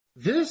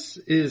This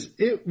is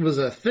It Was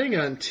a Thing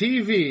on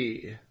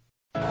TV.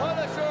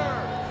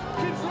 Punisher!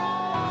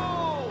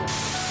 Control!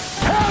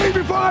 Tell me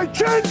before I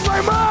change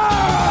my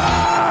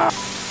mind!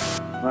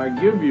 I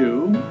give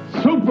you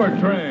Super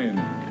Train.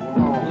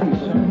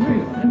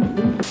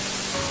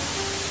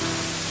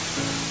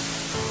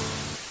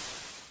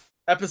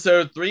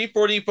 Episode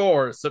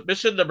 344,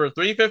 submission number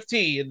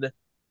 315,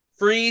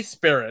 Free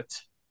Spirit.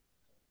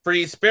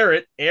 Free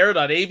Spirit aired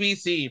on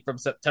ABC from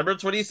September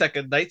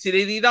 22nd,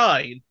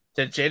 1989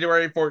 to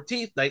January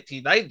 14th,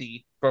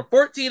 1990 for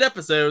 14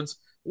 episodes,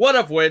 one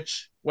of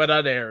which went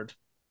unaired.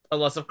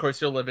 Unless, of course,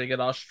 you're living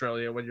in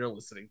Australia when you're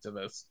listening to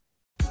this.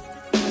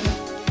 Something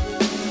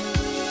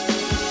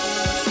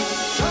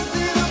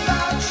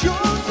about your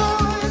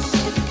voice,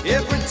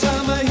 every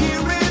time I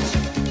hear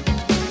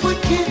it,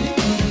 what can it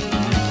be?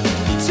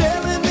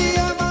 Telling me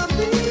I'm on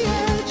the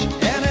edge,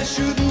 and I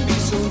shouldn't be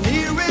so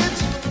near it.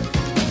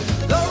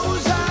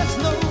 Those eyes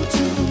know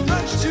too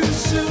much too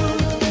soon,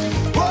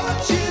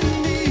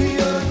 watching me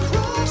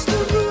across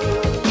the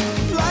room,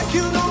 like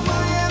you know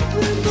my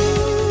every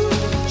move,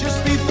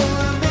 just before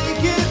I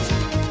make it.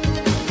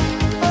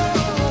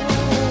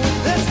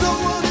 Oh, there's no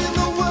one in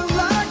the world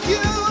like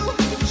you,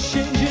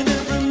 changing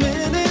every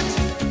minute,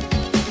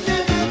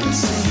 never the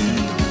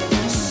same.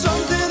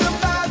 Something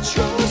about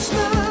your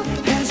smile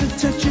has a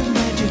touch of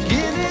magic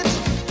in it.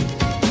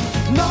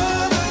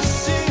 Not a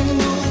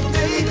single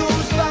day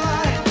goes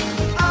by,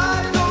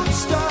 I don't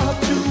stop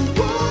to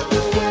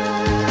wonder why.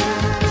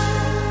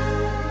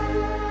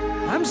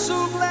 I'm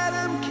so glad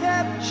I'm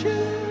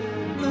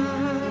captured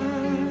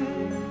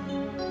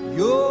by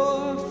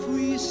your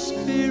free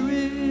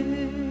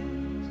spirit.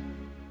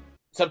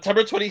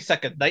 September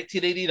 22nd,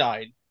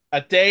 1989,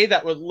 a day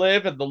that would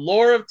live in the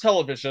lore of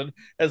television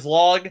as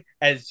long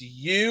as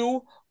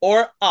you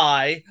or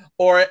I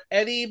or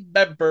any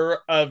member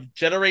of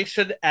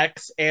Generation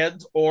X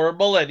and or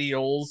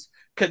millennials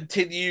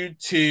continued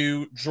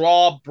to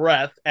draw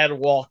breath and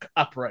walk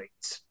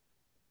upright.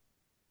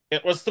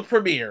 It was the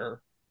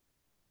premiere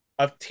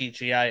of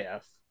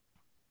TGIF.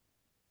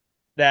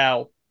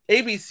 Now,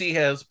 ABC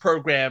has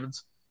programmed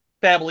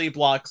family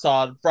blocks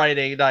on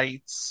Friday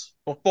nights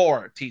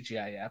before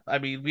TGIF. I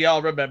mean, we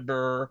all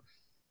remember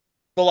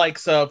the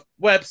likes of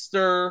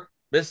Webster,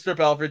 Mr.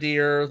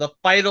 Belvedere, the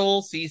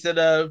final season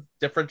of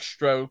Different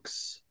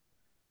Strokes,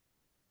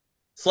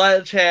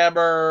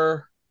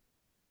 Sledgehammer,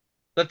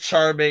 The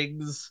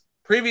Charmings,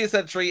 previous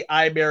entry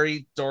I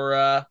Married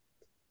Dora.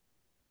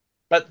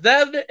 But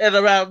then in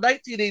around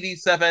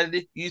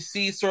 1987, you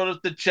see sort of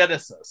the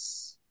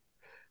genesis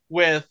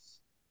with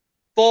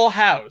Full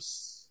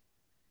House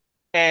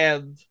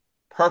and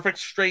Perfect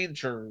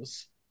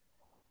Strangers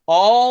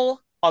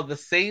all on the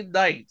same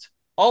night.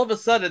 All of a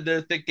sudden, they're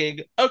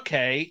thinking,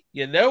 okay,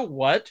 you know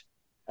what?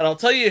 And I'll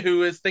tell you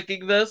who is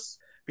thinking this,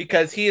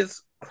 because he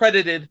is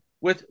credited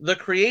with the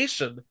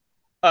creation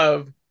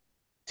of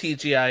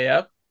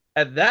TGIF,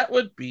 and that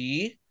would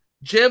be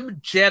Jim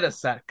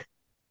Janasek,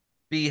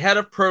 the head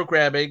of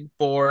programming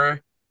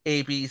for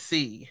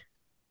ABC.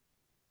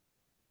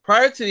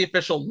 Prior to the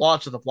official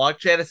launch of the block,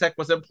 Janasek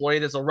was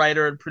employed as a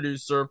writer and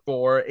producer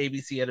for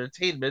ABC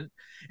Entertainment,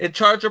 in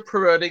charge of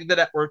promoting the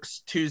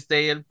network's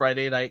Tuesday and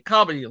Friday night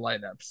comedy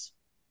lineups.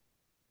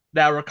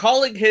 Now,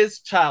 recalling his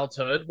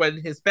childhood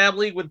when his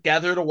family would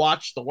gather to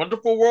watch The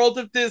Wonderful World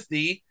of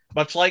Disney,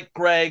 much like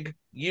Greg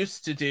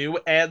used to do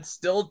and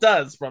still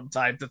does from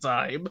time to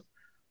time,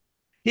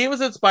 he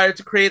was inspired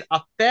to create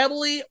a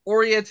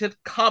family-oriented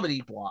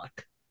comedy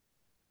block.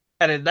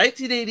 And in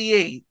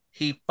 1988,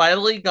 he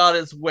finally got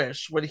his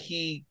wish when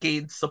he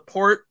gained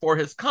support for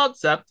his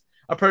concept,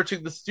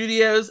 approaching the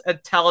studios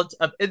and talent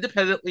of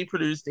independently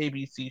produced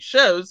ABC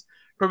shows,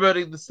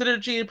 promoting the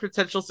synergy and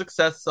potential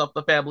success of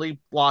the family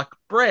block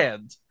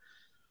brand.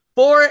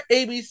 4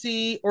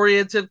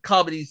 ABC-oriented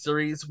comedy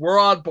series were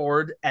on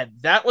board, and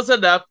that was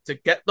enough to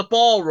get the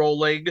ball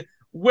rolling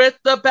with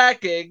the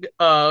backing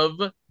of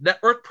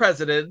network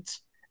president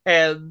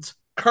and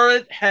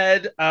current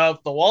head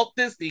of the Walt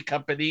Disney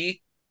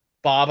Company,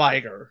 Bob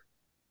Iger.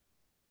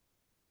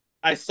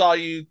 I saw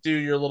you do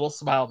your little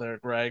smile there,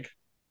 Greg.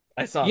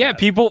 I saw Yeah,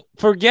 that. people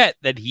forget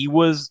that he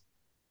was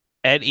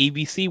at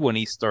ABC when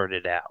he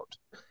started out.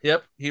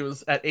 Yep, he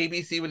was at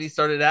ABC when he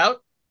started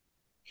out.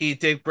 He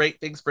did great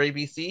things for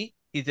ABC.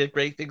 He did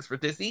great things for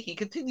Disney. He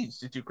continues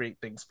to do great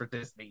things for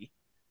Disney.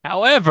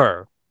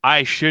 However,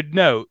 I should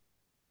note,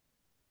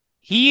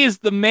 he is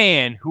the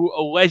man who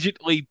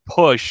allegedly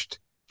pushed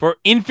for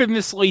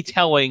infamously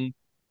telling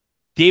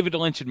David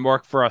Lynch and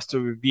Mark Frost to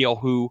reveal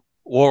who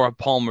Laura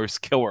Palmer's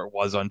killer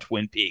was on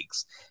Twin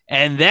Peaks.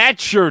 And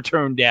that sure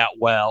turned out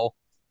well.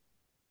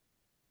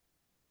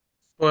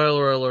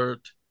 Spoiler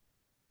alert.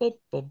 Bum,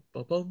 bum,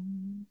 bum,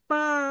 bum,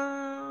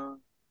 bah.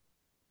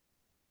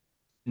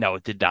 No,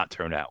 it did not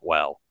turn out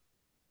well.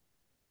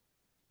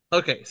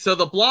 Okay, so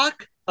the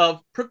block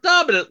of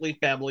predominantly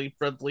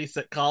family-friendly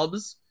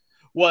sitcoms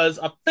was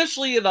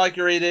officially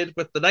inaugurated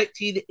with the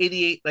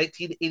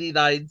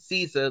 1988-1989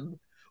 season,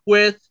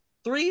 with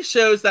 3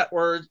 shows that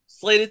were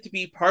slated to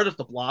be part of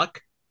the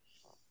block: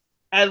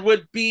 and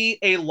would be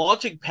a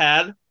launching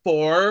pad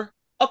for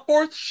a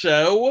fourth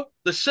show,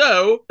 the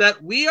show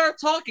that we are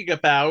talking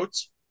about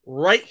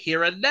right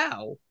here and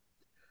now.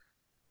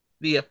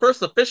 The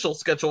first official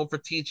schedule for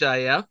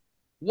TGIF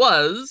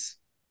was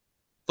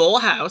Full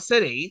House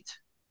at 8,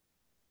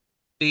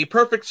 the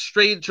Perfect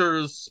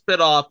Strangers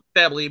spinoff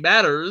Family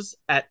Matters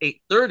at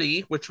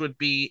 8:30, which would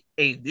be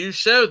a new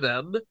show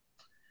then,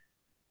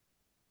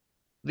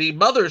 the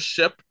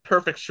Mothership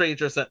Perfect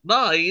Strangers at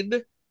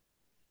 9,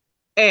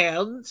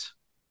 and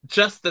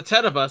Just the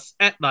 10 of Us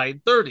at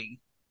 9:30,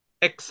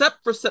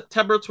 except for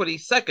September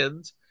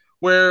 22nd,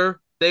 where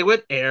they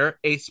would air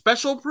a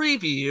special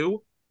preview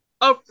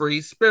of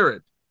Free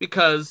Spirit,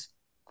 because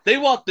they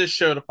want this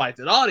show to find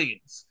an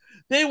audience.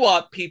 They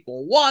want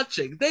people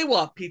watching. They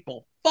want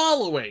people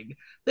following.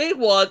 They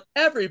want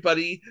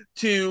everybody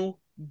to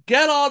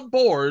get on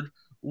board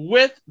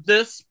with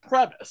this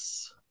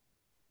premise.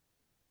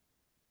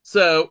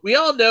 So we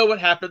all know what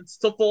happens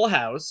to Full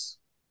House.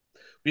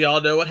 We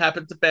all know what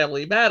happened to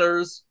Family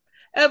Matters.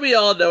 And we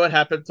all know what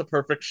happened to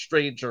Perfect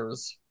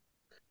Strangers.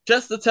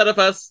 Just the 10 of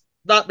us,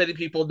 not many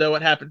people know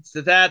what happens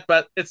to that,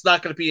 but it's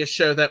not going to be a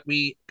show that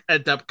we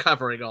end up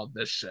covering on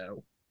this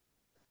show.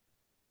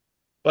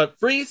 But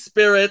Free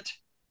Spirit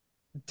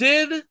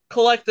did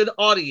collect an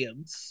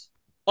audience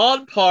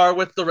on par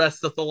with the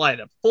rest of the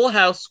lineup. Full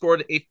House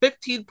scored a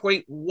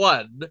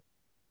 15.1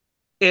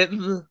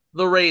 in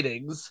the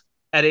ratings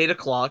at 8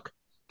 o'clock.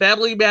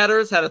 Family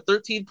Matters had a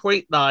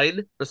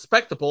 13.9,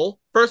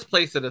 respectable, first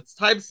place in its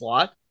time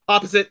slot,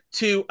 opposite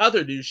two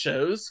other news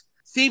shows,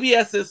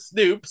 CBS's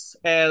Snoops,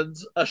 and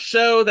a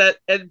show that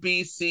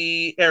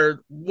NBC aired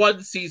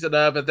one season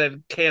of and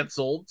then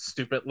canceled,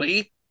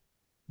 stupidly,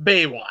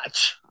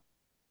 Baywatch.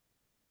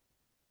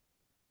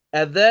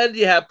 And then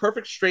you have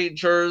Perfect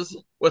Strangers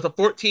with a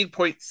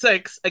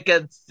 14.6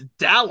 against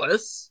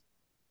Dallas,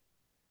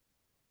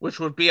 which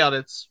would be on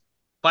its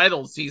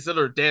final season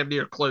or damn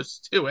near close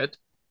to it.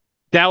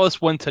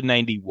 Dallas went to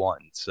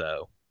 91,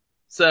 so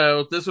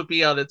this would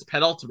be on its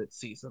penultimate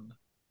season.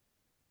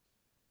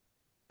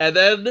 And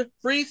then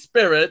Free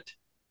Spirit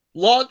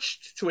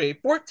launched to a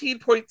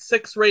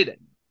 14.6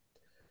 rating.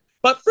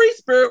 But Free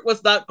Spirit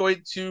was not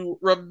going to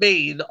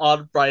remain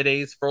on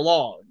Fridays for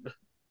long.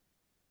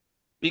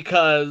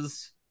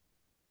 Because,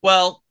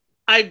 well,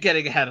 I'm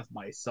getting ahead of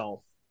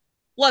myself.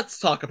 Let's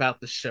talk about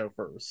the show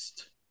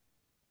first.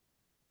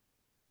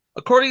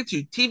 According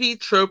to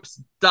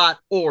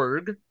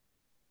tvtropes.org,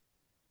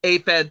 a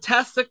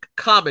fantastic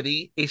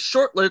comedy, a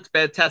short-lived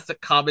fantastic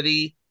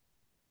comedy,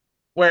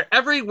 where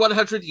every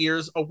 100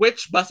 years a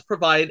witch must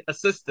provide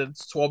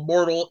assistance to a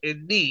mortal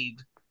in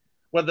need.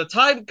 When the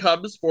time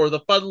comes for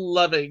the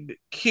fun-loving,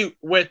 cute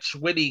witch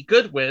Winnie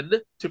Goodwin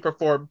to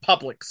perform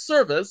public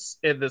service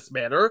in this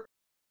manner,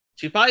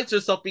 she finds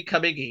herself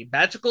becoming a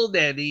magical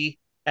nanny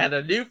and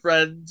a new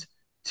friend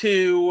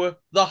to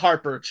the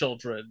Harper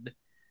children.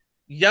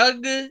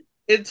 Young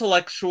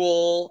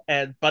intellectual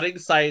and budding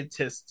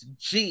scientist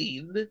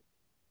Jean,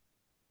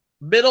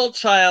 middle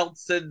child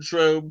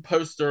syndrome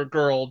poster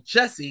girl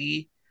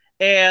Jessie,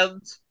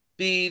 and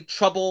the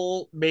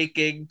trouble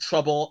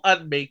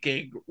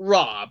unmaking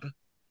Rob.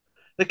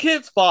 The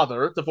kid's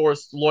father,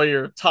 divorced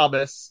lawyer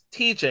Thomas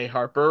T.J.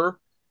 Harper,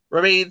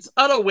 remains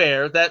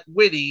unaware that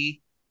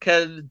Winnie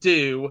can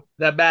do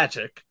the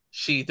magic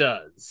she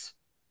does.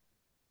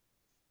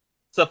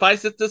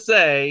 Suffice it to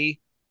say,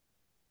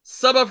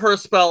 some of her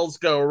spells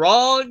go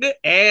wrong,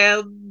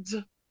 and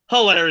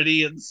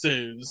hilarity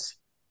ensues.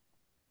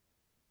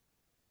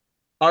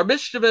 Our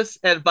mischievous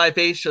and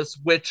vivacious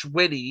witch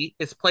Winnie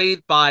is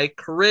played by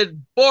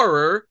Corinne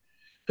Bohrer,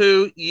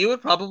 who you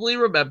would probably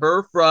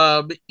remember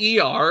from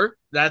ER,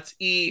 that's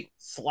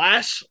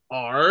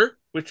E/R,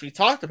 which we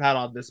talked about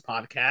on this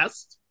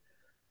podcast,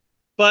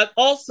 but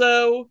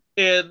also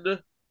in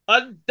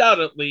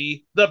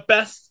undoubtedly the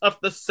best of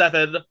the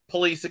 7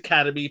 Police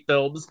Academy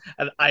films,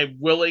 and I'm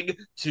willing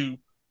to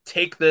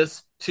take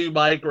this to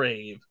my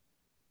grave.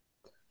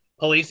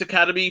 Police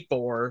Academy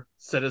 4,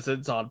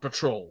 Citizens on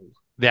Patrol.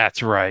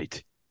 that's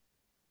right.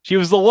 She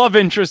was the love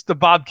interest to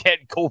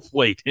Bobcat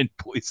Goldthwait in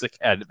Police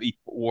Academy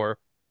 4.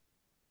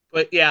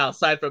 But yeah,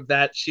 aside from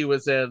that, she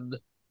was in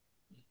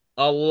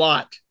a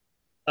lot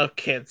of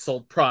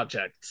canceled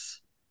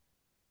projects.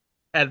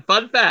 And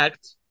fun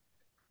fact,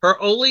 her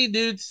only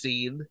nude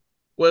scene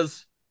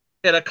was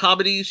in a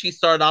comedy she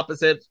starred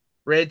opposite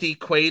Randy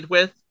Quaid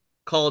with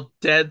called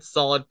Dead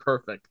Solid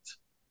Perfect.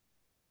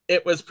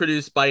 It was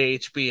produced by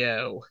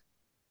HBO.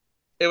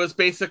 It was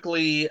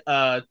basically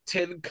a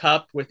Tin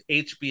Cup with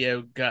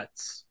HBO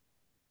guts.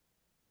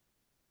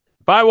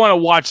 If I want to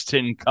watch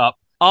Tin Cup,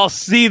 I'll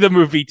see the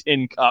movie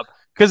Tin Cup,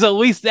 because at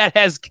least that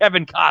has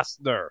Kevin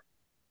Costner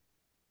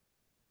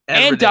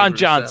and Don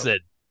Johnson.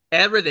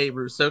 And Rene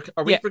Russo.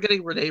 Are we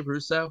forgetting Rene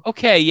Russo?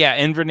 Okay, yeah,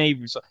 and Rene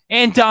Russo.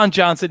 And Don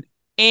Johnson.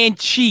 And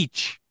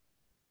Cheech.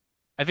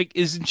 I think,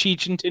 isn't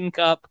Cheech in Tin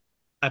Cup?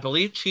 I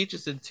believe Cheech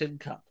is in Tin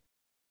Cup.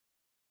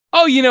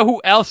 Oh, you know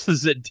who else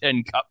is in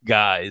Tin Cup,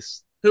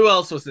 guys? Who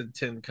else was in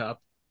Tin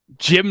Cup?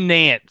 Jim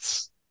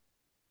Nance.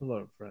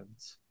 Hello,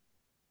 friends.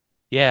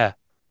 Yeah.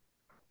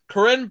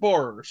 Corinne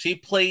Bohrer, she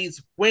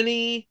plays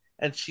Winnie,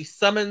 and she's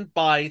summoned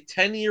by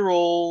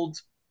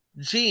 10-year-old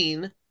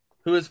Jean,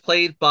 who is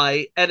played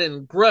by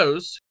Eden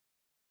Gross.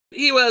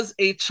 He was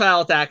a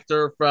child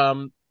actor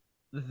from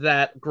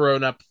that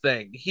grown-up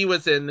thing. He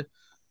was in,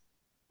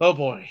 oh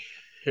boy,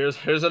 here's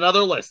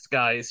another list,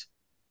 guys.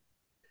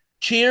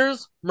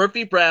 Cheers,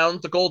 Murphy Brown,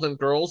 The Golden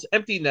Girls,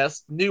 Empty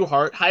Nest,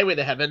 Newhart, Highway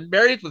to Heaven,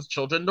 Married with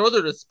Children,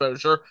 Northern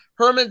Exposure,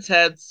 Herman's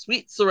Head,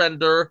 Sweet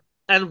Surrender,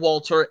 and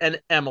Walter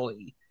and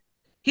Emily.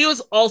 He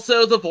was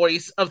also the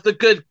voice of the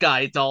good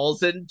guy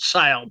dolls in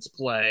Child's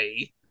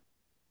Play.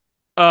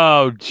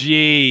 Oh,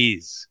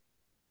 jeez.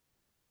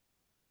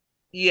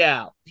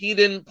 Yeah, he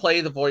didn't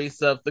play the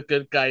voice of the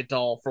good guy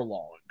doll for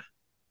long.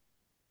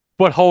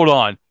 But hold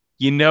on.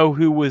 You know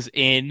who was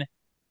in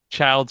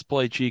Child's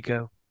Play,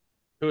 Chico?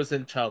 Who was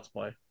in Child's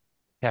Play?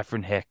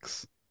 Catherine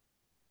Hicks.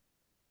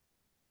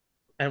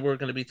 And we're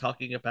going to be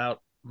talking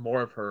about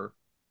more of her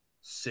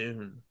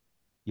soon.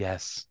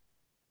 Yes.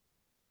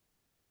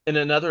 In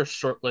another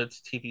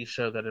short-lived TV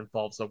show that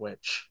involves a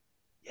witch.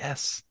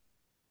 Yes.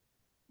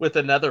 With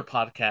another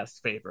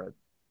podcast favorite.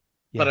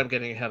 Yeah. But I'm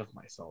getting ahead of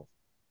myself.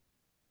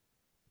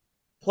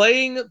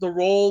 Playing the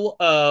role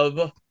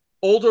of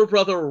older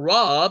brother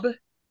Rob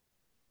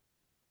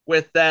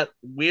with that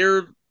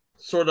weird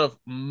sort of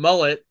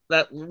mullet,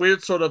 that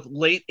weird sort of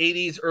late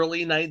 80s,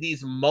 early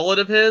 90s mullet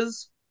of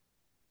his,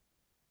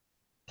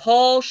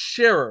 Paul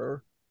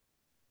Scherer,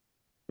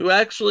 who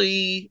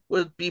actually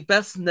would be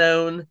best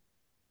known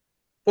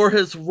for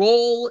his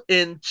role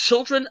in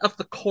Children of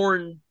the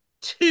Corn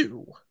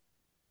 2,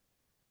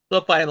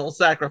 The Final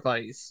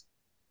Sacrifice.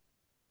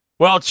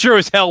 Well, it sure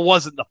as hell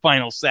wasn't The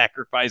Final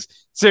Sacrifice.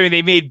 So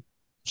they made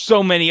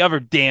so many other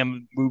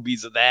damn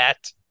movies of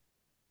that.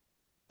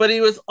 But he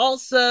was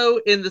also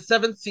in the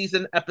 7th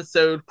season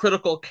episode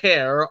Critical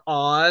Care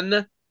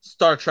on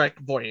Star Trek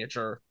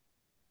Voyager.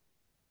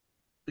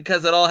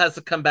 Because it all has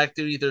to come back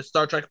to either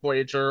Star Trek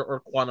Voyager or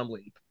Quantum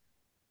Leap.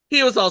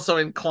 He was also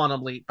in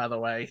Quantum Leap, by the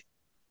way.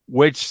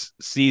 Which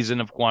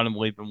season of Quantum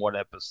Leap and what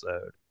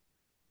episode?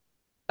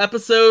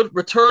 Episode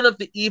Return of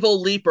the Evil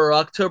Leaper,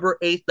 October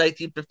 8th,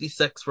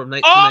 1956 from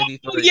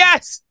 1993. Oh,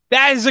 yes!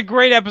 That is a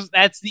great episode.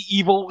 That's the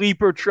Evil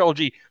Leaper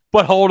trilogy.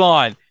 But hold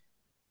on.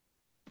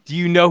 Do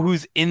you know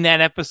who's in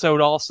that episode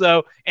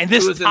also? And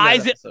this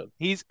ties it.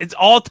 It's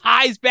all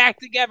ties back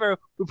together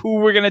with who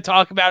we're going to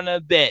talk about in a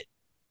bit.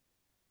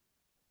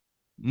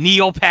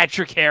 Neil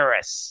Patrick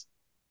Harris.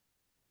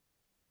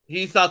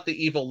 He's not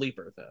the Evil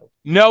Leaper, though.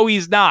 No,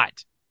 he's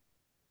not.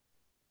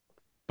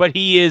 But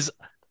he is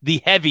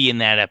the heavy in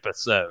that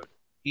episode.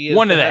 He is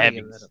one of the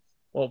heavies.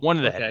 Well, one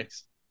of the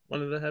heavies.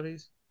 One of the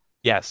heavies?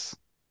 Yes.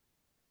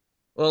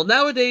 Well,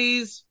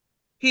 nowadays,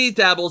 he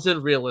dabbles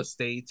in real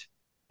estate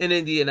in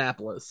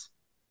Indianapolis.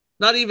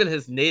 Not even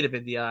his native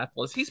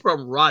Indianapolis. He's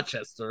from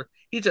Rochester.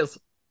 He just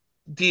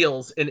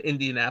deals in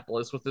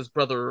Indianapolis with his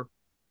brother,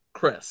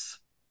 Chris.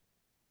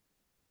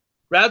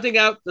 Rounding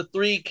out the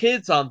 3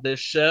 kids on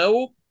this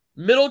show,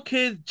 middle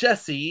kid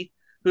Jessie,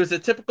 who's a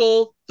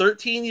typical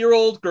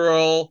 13-year-old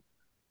girl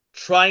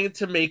trying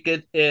to make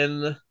it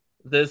in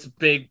this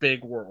big,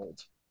 big world.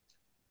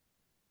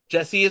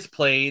 Jessie is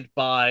played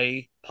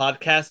by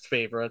podcast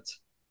favorite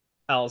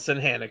Allison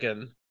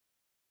Hannigan.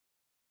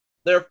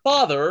 Their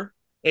father,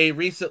 a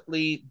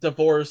recently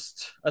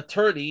divorced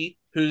attorney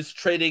who's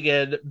trading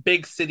in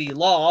big city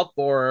law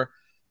for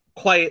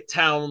quiet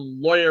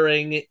town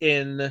lawyering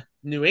in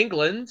New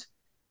England,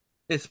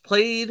 is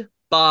played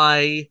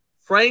by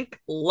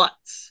Frank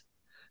Lutz,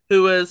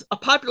 who is a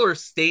popular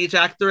stage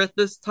actor at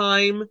this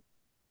time.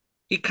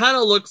 He kind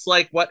of looks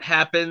like what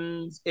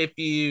happens if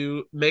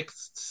you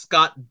mixed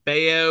Scott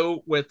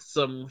Baio with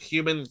some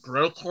human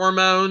growth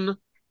hormone,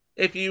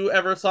 if you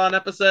ever saw an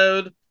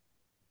episode.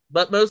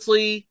 But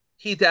mostly,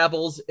 he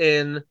dabbles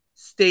in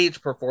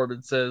stage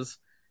performances.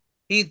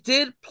 He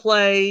did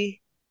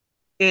play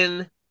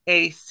in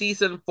a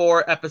season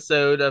 4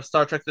 episode of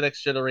Star Trek The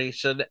Next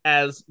Generation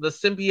as the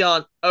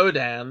symbiont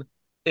Odan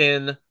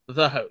in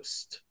The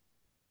Host.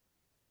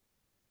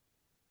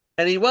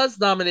 And he was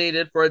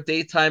nominated for a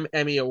Daytime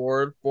Emmy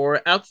Award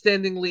for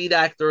Outstanding Lead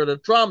Actor in a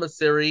Drama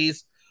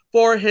Series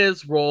for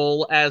his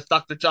role as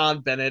Dr. John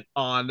Bennett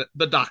on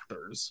The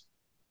Doctors.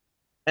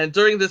 And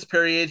during this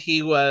period,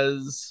 he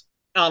was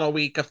on a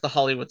week of the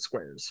Hollywood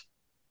Squares.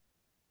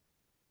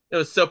 It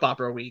was Soap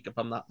Opera Week, if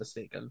I'm not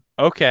mistaken.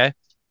 Okay.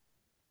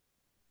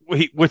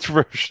 Wait, which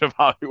version of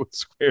Hollywood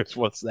Squares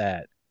was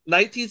that?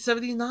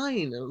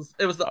 1979.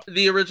 It was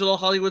the original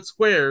Hollywood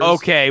Squares.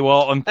 Okay,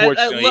 well,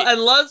 unfortunately,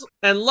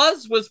 and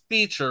Luz was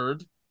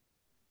featured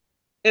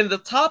in the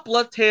top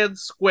left-hand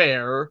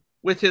square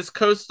with his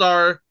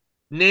co-star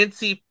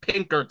Nancy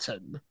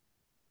Pinkerton.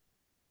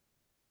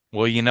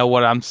 Well, you know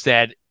what? I'm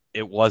sad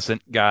it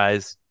wasn't,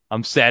 guys.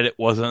 I'm sad it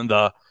wasn't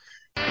the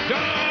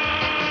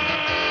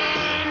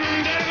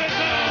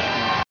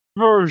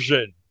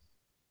version.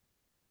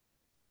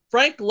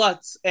 Frank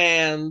Lutz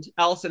and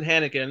Allison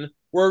Hannigan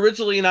were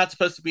originally not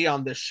supposed to be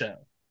on this show.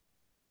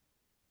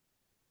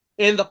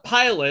 In the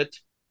pilot,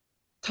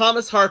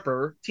 Thomas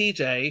Harper,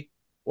 TJ,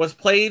 was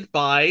played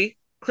by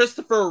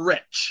Christopher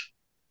Rich,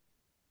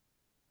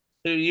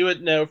 who you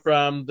would know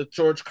from the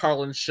George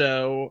Carlin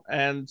show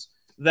and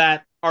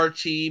that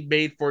Archie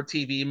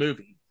made-for-TV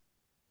movie.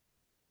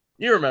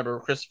 You remember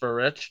Christopher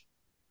Rich.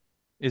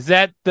 Is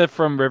that the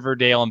From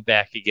Riverdale and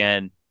Back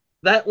Again?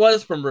 That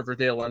was From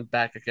Riverdale and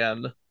Back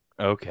Again.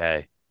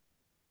 Okay.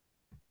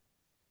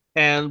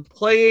 And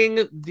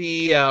playing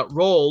the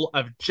role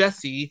of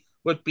Jessie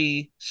would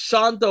be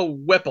Shonda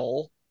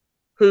Whipple,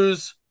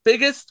 whose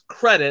biggest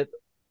credit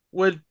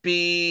would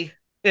be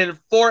in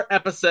 4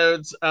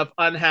 episodes of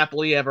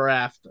Unhappily Ever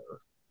After.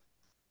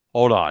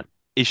 Hold on.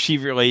 Is she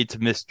related to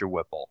Mr.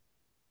 Whipple?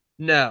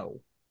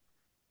 No.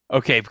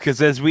 Okay,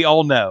 because as we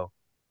all know,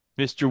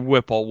 Mr.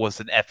 Whipple was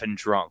an effing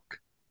drunk.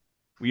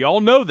 We all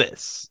know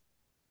this.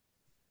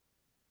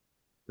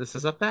 This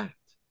is a fact.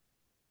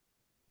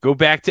 Go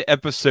back to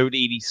episode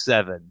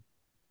 87.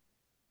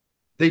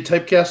 They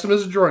typecast him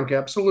as a drunk,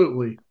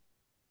 absolutely.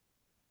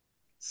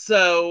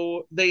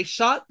 So they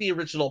shot the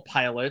original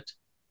pilot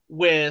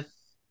with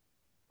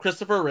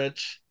Christopher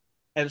Rich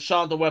and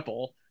Shonda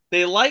Whipple.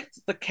 They liked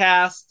the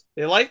cast.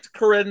 They liked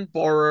Corinne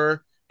Bohrer.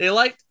 They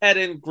liked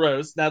Eden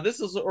Gross. Now, this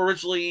was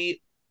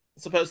originally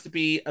supposed to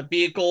be a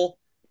vehicle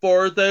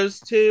for those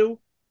two.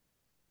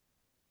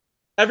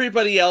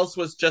 Everybody else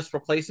was just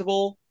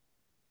replaceable.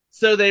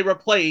 So they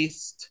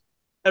replaced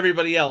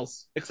everybody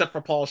else except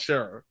for Paul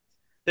Scherer.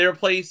 They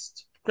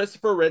replaced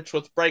Christopher Rich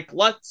with Frank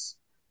Lutz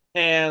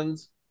and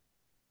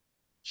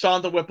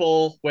Shonda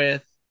Whipple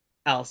with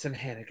Allison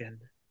Hannigan.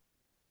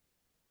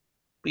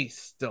 Be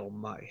still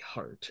my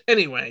heart.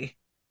 Anyway.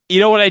 You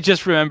know what I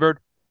just remembered?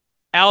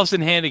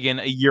 Allison Hannigan,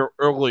 a year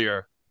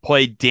earlier,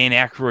 played Dan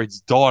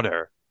Aykroyd's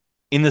daughter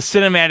in the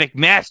cinematic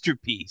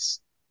masterpiece,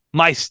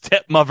 My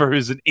Stepmother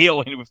is an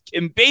Alien with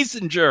Kim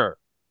Basinger.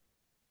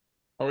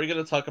 Are we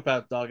going to talk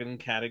about Dog and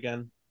Cat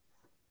again?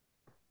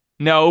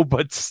 No,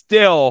 but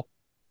still,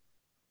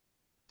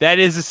 that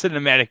is a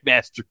cinematic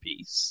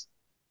masterpiece.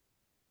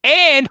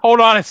 And hold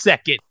on a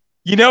second.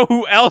 You know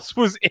who else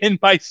was in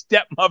My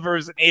Stepmother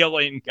is an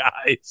Alien,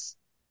 guys?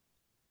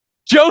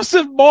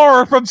 Joseph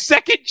Maurer from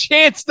Second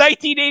Chance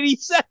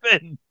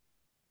 1987.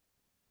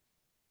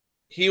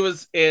 He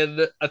was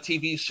in a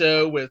TV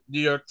show with New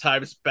York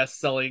Times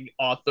bestselling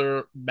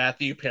author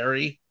Matthew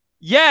Perry.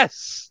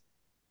 Yes.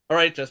 All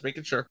right, just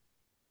making sure.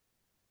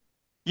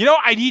 You know,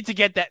 I need to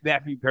get that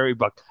Matthew Perry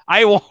book.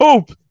 I will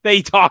hope that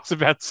he talks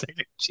about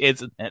Second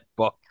Chance in that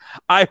book.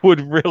 I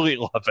would really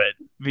love it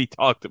if he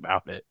talked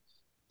about it.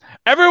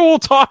 Everyone will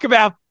talk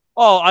about,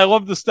 oh, I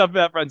love the stuff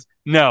about Friends.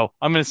 No,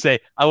 I'm going to say,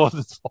 I love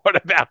this part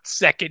about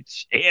Second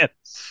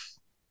Chance.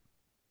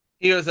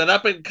 He was an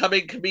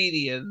up-and-coming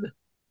comedian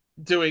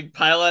doing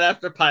pilot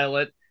after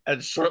pilot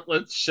and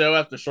short-lived show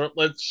after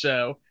short-lived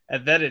show.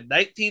 And then in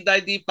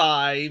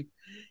 1995,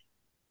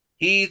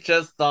 he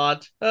just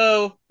thought,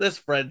 oh, this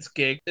Friends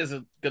gig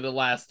isn't going to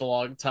last a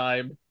long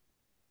time.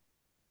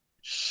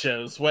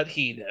 Shows what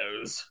he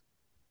knows.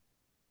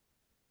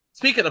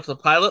 Speaking of the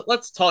pilot,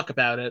 let's talk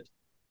about it.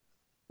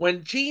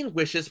 When Gene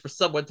wishes for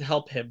someone to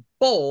help him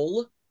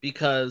bowl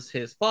because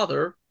his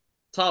father,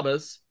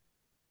 Thomas,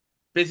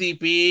 busy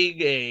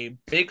being a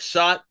big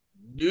shot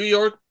New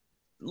York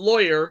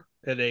lawyer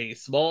in a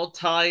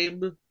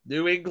small-time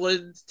New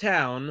England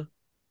town,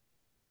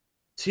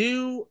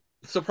 to,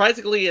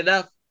 surprisingly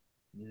enough,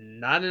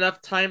 not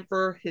enough time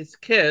for his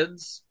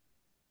kids,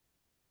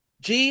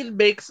 Gene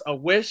makes a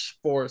wish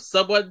for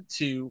someone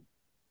to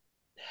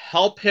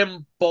help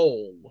him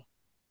bowl.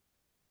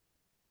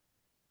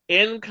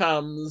 In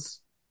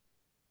comes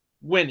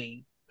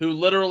Winnie, who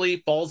literally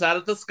falls out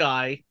of the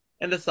sky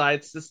and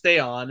decides to stay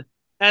on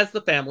as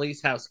the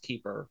family's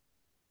housekeeper.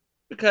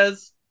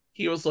 Because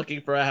he was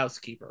looking for a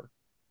housekeeper,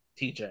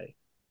 TJ.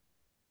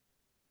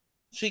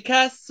 She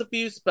casts a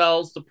few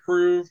spells to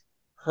prove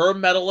her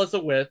mettle as a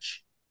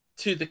witch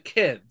to the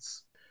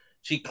kids.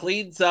 She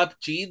cleans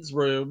up Gene's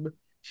room.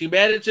 She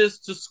manages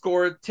to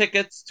score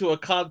tickets to a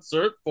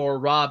concert for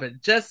Rob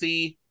and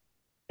Jesse,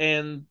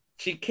 and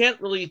she can't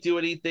really do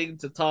anything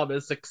to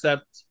Thomas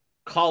except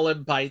call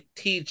him by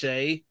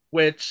TJ,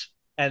 which,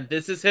 and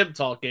this is him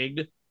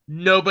talking,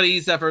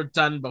 nobody's ever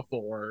done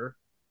before.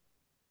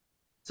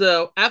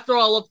 So after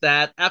all of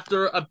that,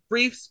 after a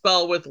brief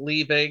spell with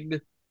leaving,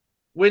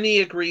 Winnie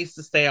agrees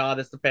to stay on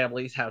as the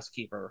family's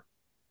housekeeper.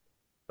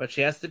 But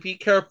she has to be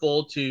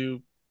careful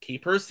to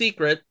keep her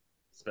secret,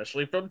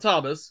 especially from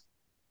Thomas.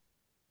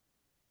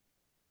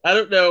 I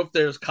don't know if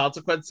there's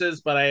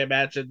consequences, but I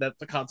imagine that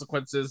the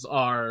consequences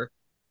are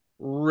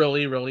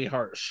really, really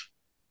harsh.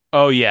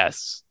 Oh,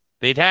 yes.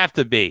 They'd have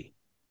to be.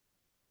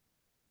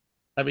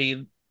 I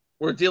mean,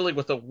 we're dealing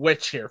with a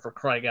witch here, for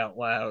crying out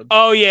loud.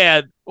 Oh,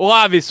 yeah. Well,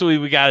 obviously,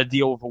 we got to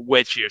deal with a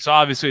witch here. So,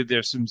 obviously,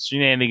 there's some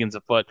shenanigans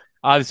afoot.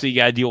 Obviously, you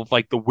got to deal with,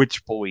 like, the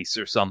witch police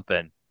or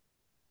something.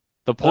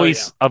 The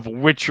police of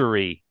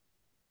witchery.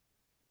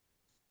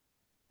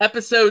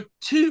 Episode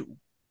 2.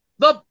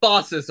 The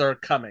bosses are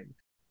coming.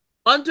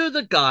 Under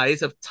the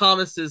guise of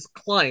Thomas's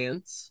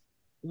clients,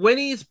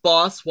 Winnie's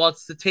boss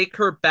wants to take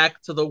her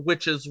back to the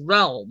witch's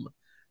realm,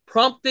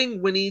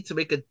 prompting Winnie to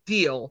make a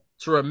deal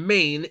to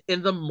remain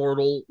in the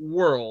mortal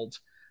world.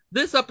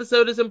 This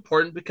episode is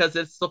important because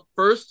it's the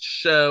first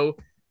show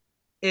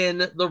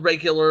in the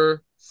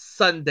regular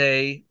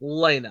Sunday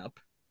lineup.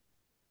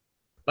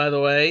 By the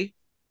way,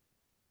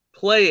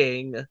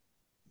 playing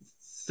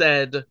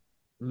said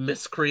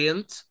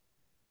miscreant,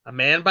 a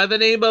man by the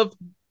name of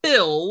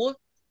Bill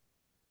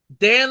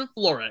Dan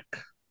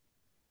Florek,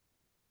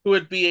 who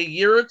would be a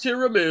year or two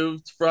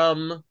removed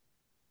from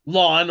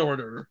Law and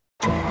Order.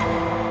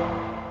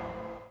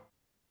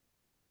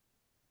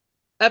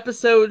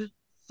 Episode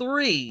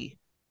 3,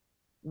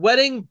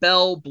 Wedding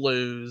Bell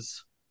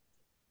Blues.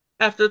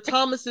 After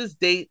Thomas's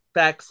date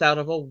backs out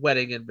of a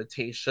wedding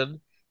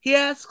invitation, he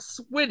asks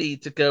Winnie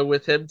to go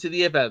with him to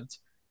the event,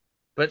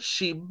 but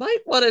she might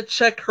want to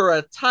check her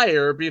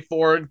attire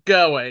before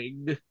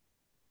going.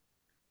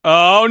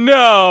 Oh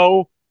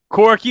no!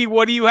 Corky,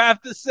 what do you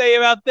have to say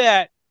about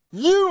that?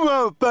 You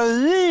won't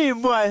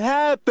believe what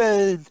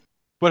happened.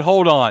 But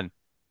hold on.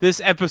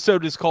 This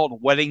episode is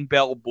called Wedding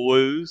Bell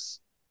Blues.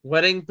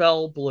 Wedding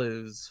Bell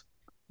Blues.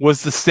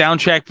 Was the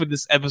soundtrack for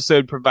this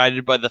episode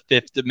provided by the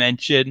Fifth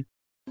Dimension?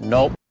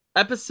 Nope.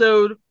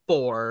 Episode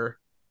 4,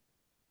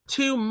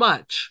 Too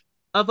Much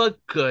of a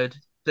Good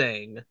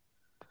Thing.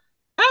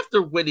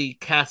 After Winnie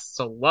casts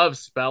a love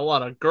spell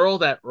on a girl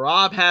that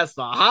Rob has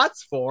the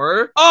hots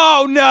for...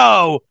 Oh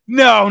no!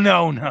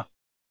 No.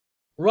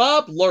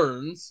 Rob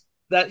learns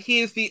that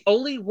he is the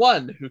only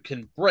one who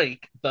can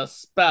break the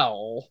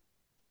spell.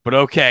 But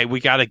okay, we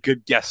got a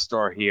good guest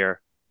star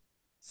here.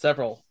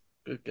 Several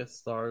good guest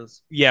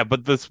stars. Yeah,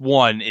 but this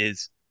one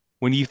is,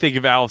 when you think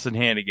of Allison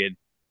Hannigan,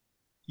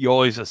 you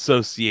always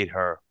associate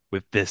her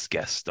with this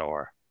guest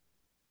star.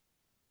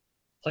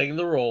 Playing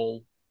the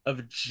role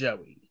of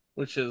Joey,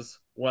 which is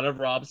one of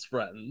Rob's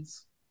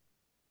friends,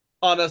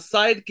 on a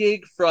side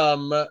gig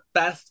from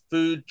fast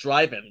food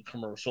drive-in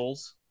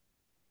commercials.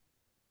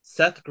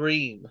 Seth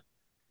Green.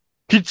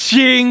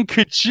 Ka-ching,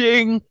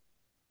 ka-ching.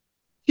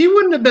 He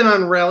wouldn't have been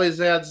on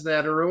Rally's ads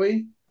that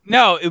early.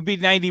 No, it would be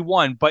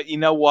 91, but you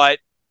know what?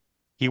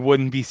 He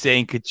wouldn't be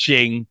saying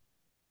ka-ching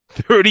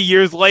 30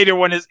 years later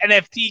when his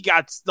NFT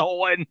got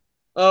stolen.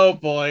 Oh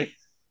boy.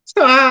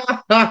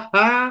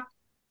 Can't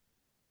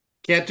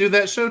do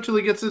that show till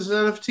he gets his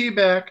NFT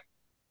back.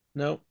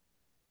 Nope.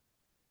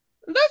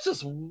 And that's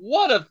just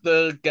one of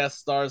the guest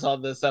stars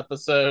on this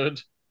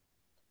episode.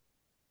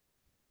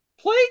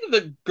 Playing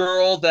the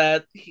girl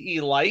that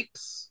he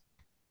likes,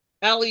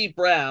 Allie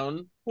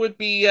Brown would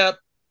be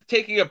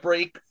taking a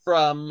break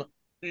from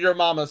Your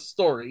Mama's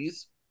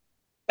Stories.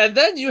 And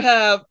then you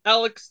have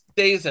Alex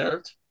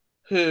Desert,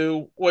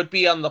 who would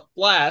be on The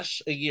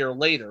Flash a year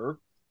later.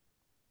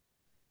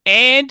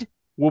 And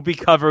we'll be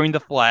covering The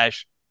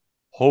Flash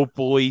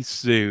hopefully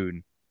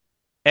soon.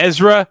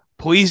 Ezra,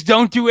 please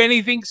don't do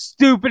anything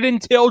stupid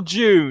until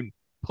June.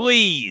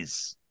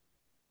 Please.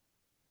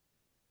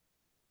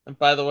 And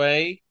by the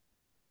way,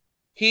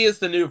 he is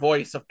the new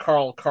voice of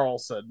Carl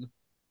Carlson.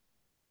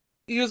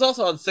 He was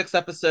also on 6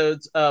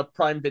 episodes of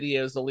Prime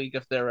Video's A League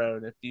of Their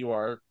Own, if you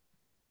are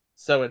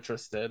so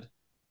interested.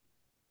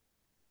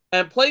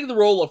 And playing the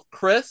role of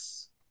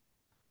Chris,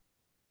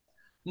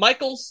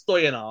 Michael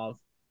Stoyanov,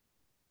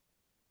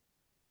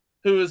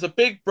 who is a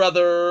big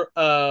brother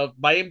of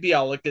Mayim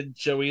Bialik and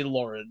Joey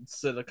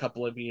Lawrence in a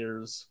couple of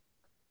years.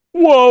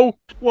 Whoa.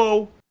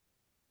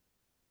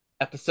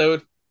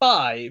 Episode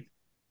 5,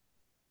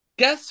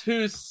 Guess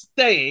Who's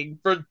Staying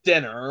for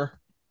Dinner?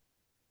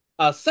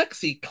 A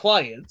sexy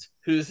client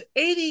whose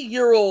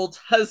 80-year-old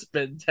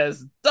husband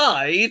has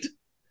died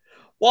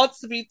wants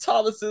to be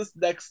Thomas's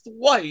next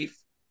wife.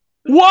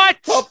 What?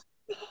 Oh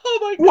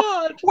my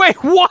god! Wait,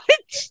 what?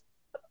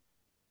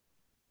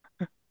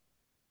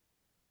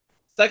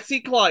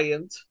 Sexy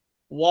client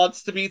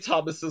wants to be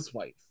Thomas's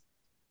wife.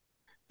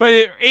 But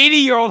her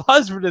 80-year-old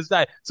husband has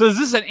died. So is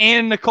this an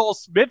Anna Nicole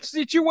Smith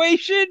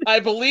situation? I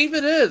believe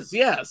it is,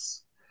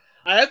 yes.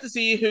 I have to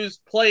see who's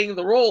playing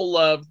the role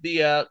of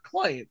the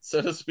client,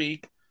 so to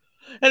speak.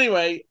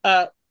 Anyway,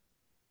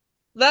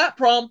 that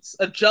prompts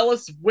a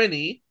jealous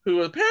Winnie,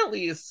 who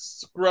apparently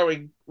is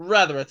growing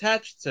rather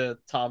attached to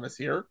Thomas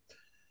here,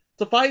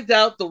 to find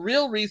out the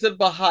real reason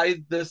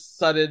behind this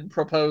sudden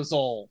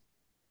proposal.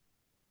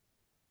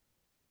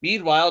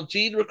 Meanwhile,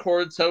 Gene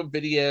records home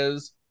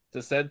videos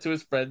to send to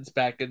his friends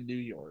back in New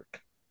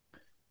York.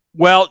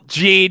 Well,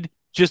 Gene,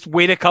 just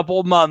wait a couple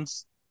of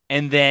months,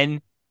 and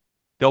then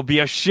there'll be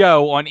a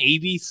show on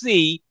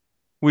ABC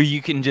where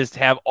you can just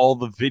have all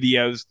the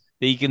videos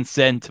that you can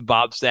send to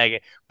Bob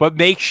Saget. But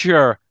make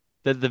sure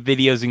that the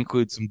videos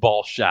include some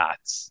ball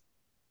shots.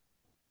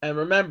 And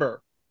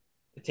remember,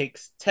 it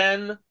takes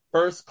 10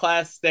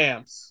 first-class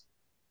stamps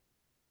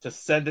to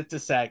send it to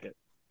Saget.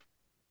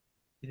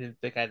 You didn't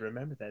think I'd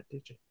remember that,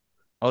 did you?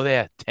 Oh,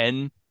 yeah,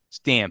 10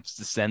 stamps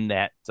to send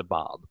that to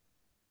Bob.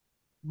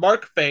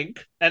 Mark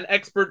Fink, an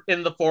expert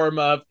in the form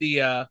of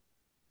the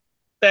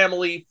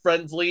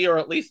family-friendly, or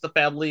at least the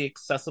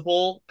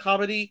family-accessible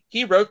comedy,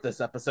 he wrote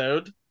this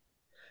episode.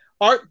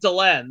 Art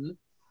Delenn,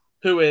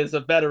 who is a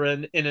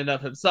veteran in and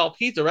of himself,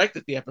 he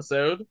directed the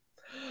episode.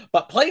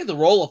 But playing the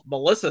role of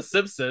Melissa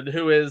Simpson,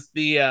 who is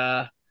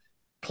the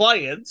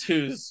client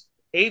whose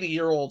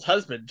 80-year-old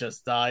husband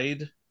just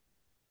died,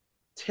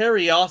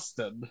 Terry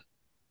Austin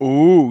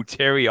Ooh,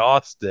 Terry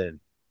Austin.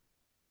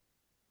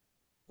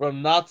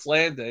 from Knots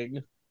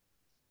Landing.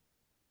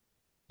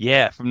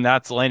 Yeah, from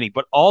Knots Landing.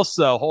 But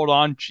also, hold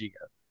on, Chica.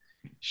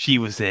 She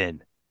was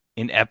in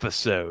an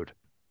episode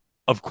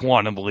of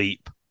Quantum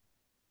Leap.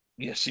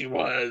 Yes, she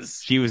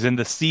was. She was in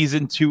the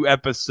season 2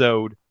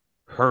 episode,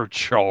 Her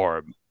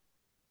Charm.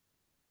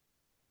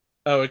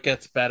 Oh, it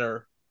gets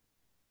better.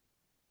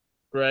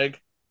 Greg,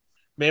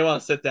 may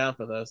want to sit down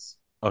for this.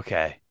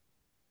 Okay.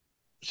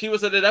 She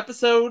was in an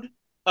episode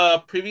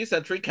previous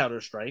entry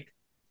Counter-Strike.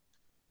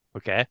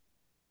 Okay.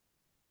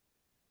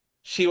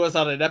 She was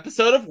on an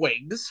episode of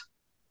Wings.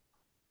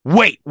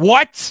 Wait,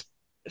 what?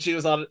 She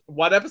was on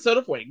one episode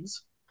of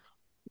Wings.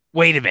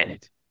 Wait a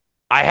minute.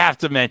 I have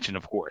to mention,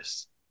 of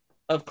course.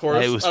 Of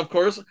course, It was- of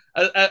course,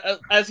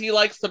 as he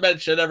likes to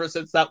mention ever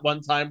since that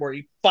one time where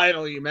he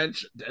finally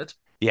mentioned it.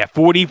 Yeah,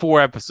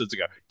 44 episodes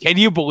ago. Can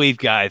you believe,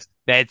 guys,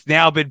 that it's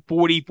now been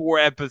 44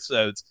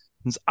 episodes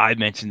since I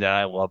mentioned that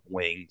I love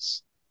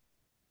Wings?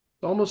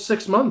 Almost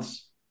 6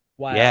 months.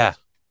 Wow. Yeah.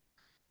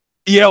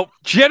 You know,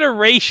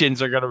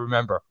 generations are going to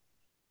remember.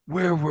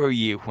 Where were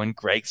you when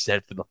Greg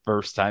said for the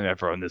first time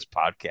ever on this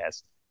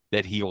podcast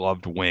that he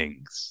loved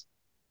Wings?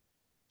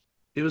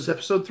 It was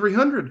episode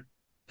 300.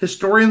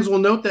 Historians will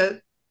note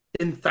that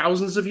in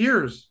thousands of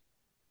years.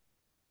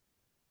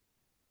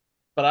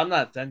 But I'm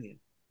not done yet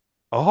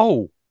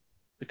Oh.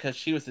 because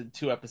she was in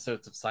 2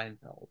 episodes of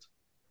Seinfeld.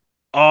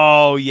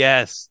 Oh,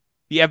 yes.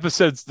 The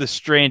episodes The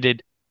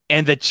Stranded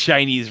and The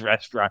Chinese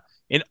Restaurant.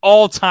 An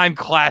all-time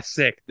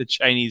classic, The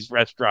Chinese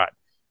Restaurant,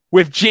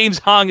 with James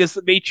Hong as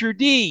the maitre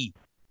d'.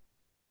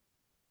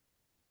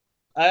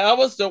 I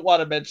almost don't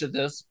want to mention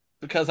this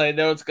because I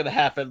know it's going to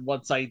happen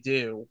once I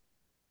do.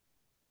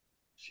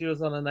 She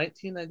was on a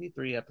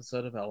 1993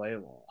 episode of LA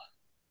Law.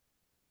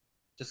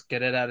 Just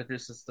get it out of your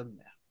system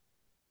now.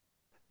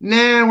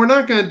 Nah, we're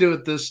not going to do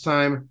it this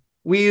time.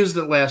 We used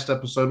it last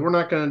episode. We're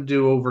not going to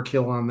do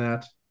overkill on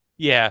that.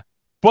 Yeah,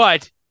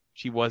 but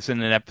she was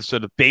in an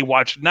episode of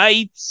Baywatch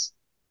Nights.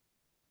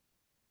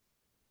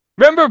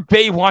 Remember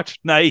Baywatch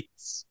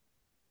Nights?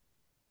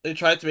 They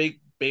tried to make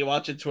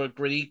Baywatch into a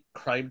gritty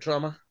crime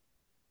drama.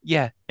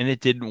 Yeah, and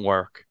it didn't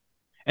work.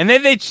 And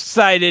then they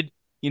decided,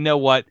 you know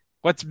what?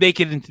 Let's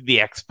make it into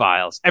the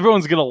X-Files.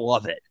 Everyone's going to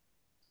love it.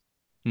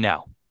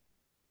 No.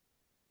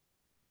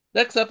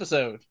 Next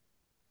episode.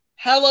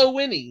 Hello,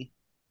 Winnie.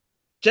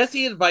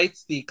 Jesse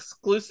invites the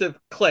exclusive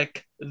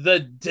clique, the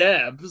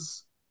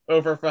Debs,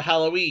 over for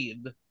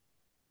Halloween.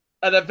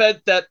 An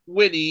event that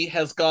Winnie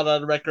has gone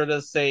on record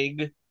as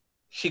saying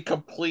she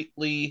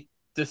completely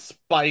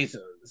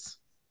despises.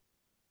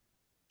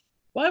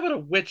 Why would a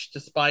witch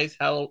despise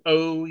Halloween?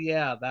 Oh,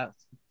 yeah,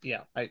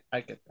 I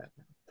get that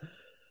now.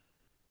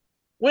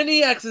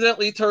 Winnie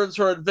accidentally turns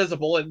her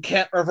invisible and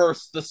can't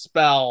reverse the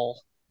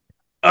spell.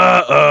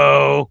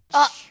 Uh-oh.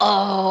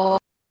 Uh-oh.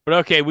 But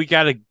okay, we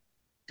got a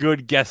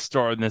good guest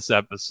star in this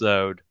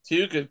episode.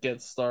 2 good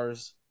guest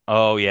stars.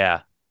 Oh,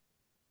 yeah.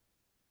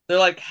 They're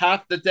like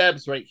half the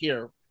Debs right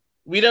here.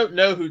 We don't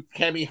know who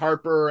Kemi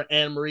Harper or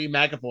Anne Marie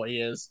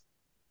McAvoy is.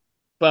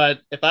 But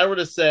if I were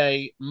to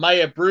say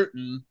Maya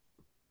Bruton,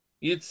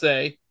 you'd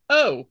say,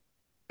 oh,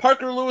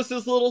 Parker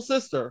Lewis's little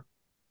sister.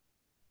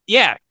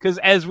 Yeah, because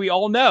as we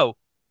all know,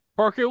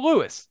 Parker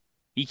Lewis,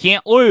 he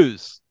can't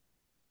lose.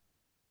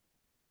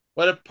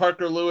 What if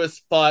Parker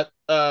Lewis fought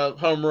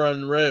Home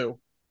Run Roo?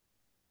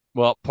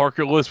 Well,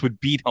 Parker Lewis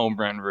would beat Home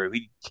Run Roo.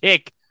 He'd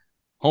kick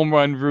Home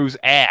Run Roo's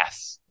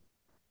ass.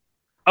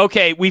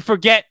 Okay, we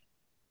forget.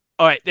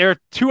 All right, there are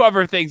 2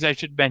 other things I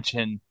should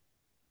mention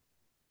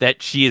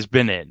that she has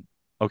been in.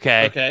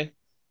 Okay. Okay,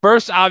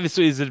 First,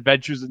 obviously, is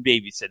Adventures in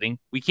Babysitting.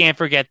 We can't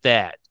forget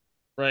that.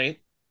 right.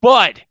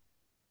 But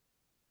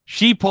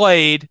she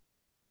played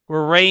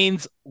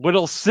Lorraine's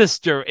little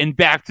sister in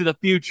Back to the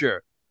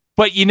Future.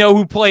 But you know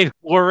who played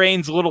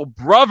Lorraine's little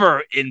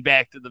brother in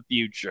Back to the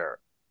Future?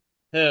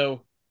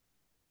 Who?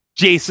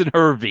 Jason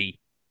Hervey.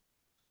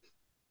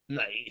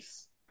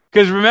 Nice.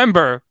 Because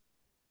remember,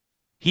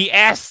 he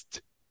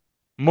asked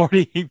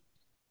Morty,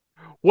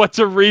 what's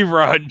a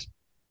rerun?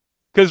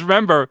 Because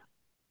remember,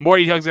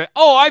 Morty talks about,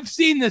 oh, I've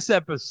seen this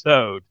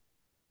episode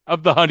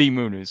of The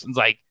Honeymooners. And it's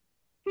like,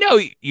 no,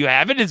 you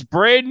haven't. It's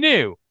brand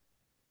new.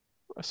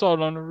 I saw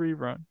it on a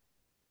rerun.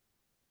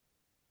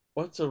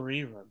 What's a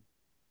rerun?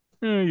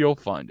 You'll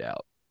find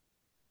out.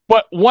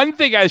 But one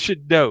thing I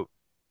should note,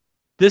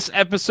 this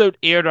episode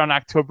aired on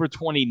October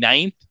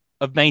 29th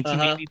of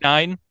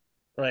 1989.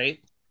 Right.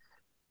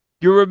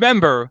 You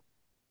remember,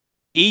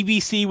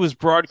 ABC was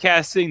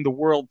broadcasting the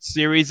World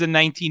Series in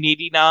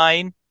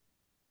 1989.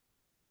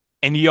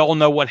 And you all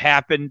know what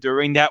happened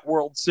during that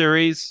World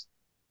Series?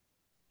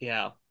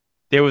 Yeah.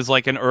 There was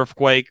like an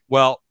earthquake.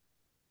 Well,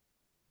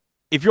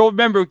 if you'll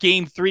remember,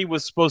 Game 3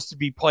 was supposed to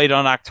be played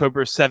on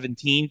October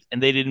 17th,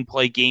 and they didn't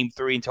play Game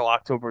 3 until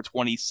October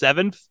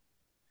 27th.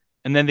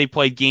 And then they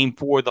played Game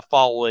 4 the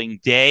following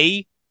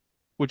day,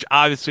 which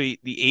obviously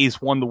the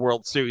A's won the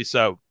World Series.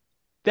 So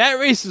that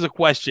raises a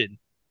question.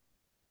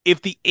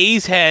 If the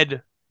A's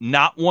had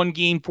not won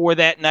Game 4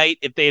 that night,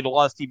 if they had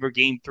lost either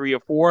Game 3 or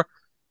 4,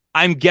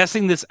 I'm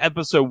guessing this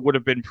episode would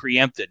have been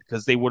preempted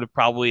because they would have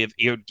probably have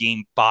aired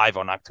Game 5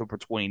 on October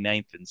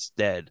 29th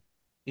instead.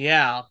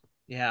 Yeah.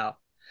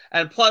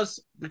 And plus,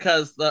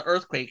 because the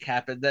earthquake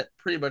happened, that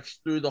pretty much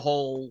threw the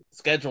whole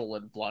schedule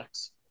in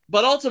flux.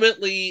 But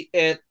ultimately,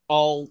 it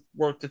all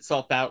worked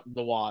itself out in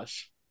the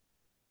wash.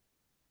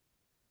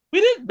 We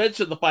didn't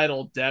mention the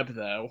final Deb,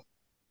 though.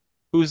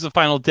 Who's the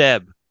final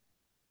Deb?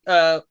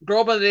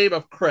 Girl by the name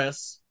of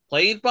Chris,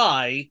 played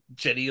by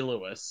Jenny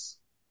Lewis.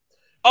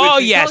 Oh,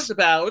 which we yes. talked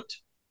about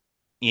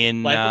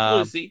In Life with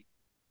Lucy.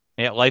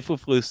 Yeah, Life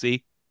with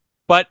Lucy.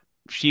 But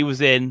she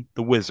was in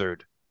The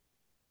Wizard.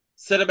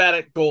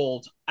 Cinematic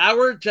Gold,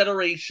 our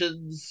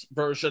generation's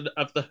version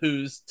of The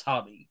Who's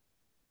Tommy.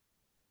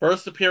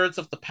 First appearance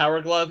of the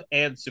Power Glove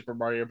and Super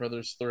Mario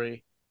Bros.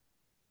 3.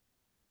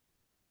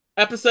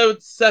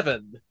 Episode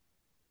 7,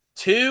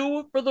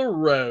 Two for the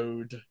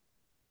Road.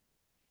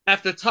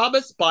 After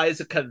Thomas buys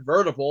a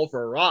convertible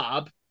for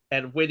Rob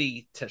and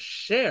Winnie to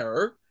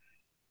share,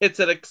 it's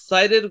an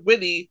excited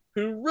Winnie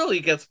who really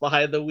gets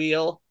behind the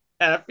wheel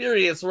and a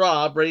furious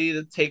Rob ready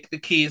to take the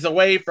keys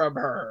away from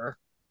her.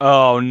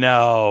 Oh,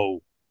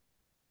 no.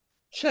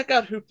 Check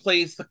out who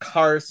plays the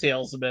car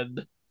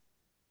salesman.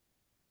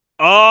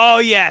 Oh,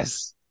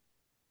 yes.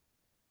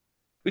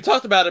 We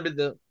talked about him in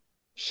the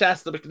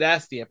Shasta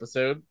McNasty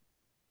episode.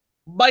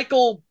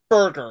 Michael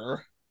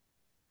Berger.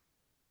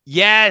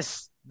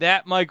 Yes,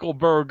 that Michael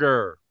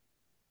Berger.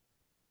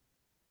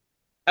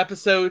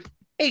 Episode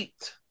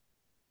 8.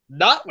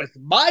 Not with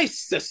my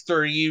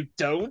sister, you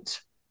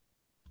don't.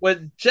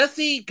 When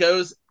Jesse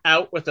goes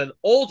out with an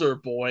older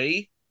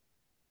boy,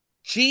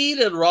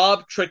 Gene and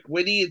Rob trick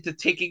Winnie into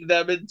taking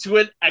them into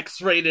an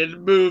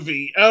X-rated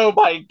movie. Oh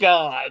my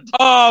god.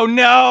 Oh,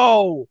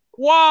 no.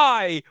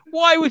 Why?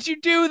 Why would you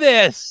do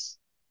this?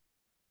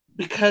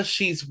 Because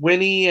she's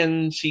Winnie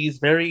and she's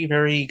very,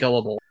 very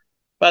gullible.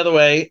 By the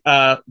way,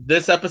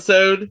 this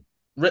episode,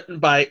 written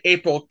by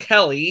April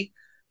Kelly,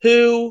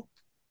 who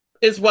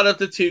is one of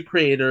the two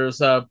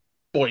creators of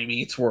Boy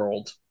Meets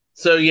World.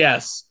 So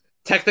yes,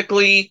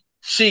 technically,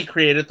 she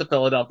created the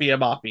Philadelphia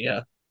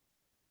Mafia.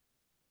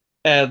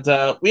 And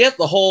we have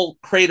the whole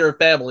Crater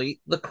family.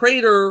 The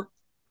Crater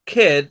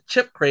kid,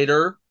 Chip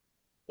Crater,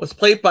 was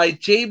played by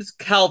James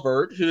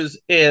Calvert, who's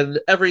in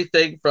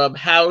everything from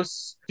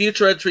House,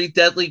 Future Entry,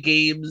 Deadly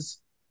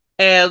Games,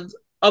 and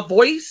a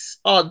voice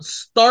on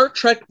Star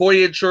Trek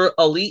Voyager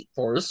Elite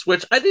Force,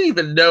 which I didn't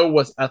even know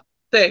was a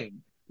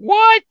thing.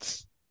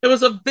 What? It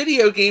was a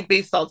video game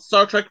based on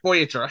Star Trek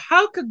Voyager.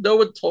 How could no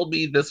one told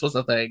me this was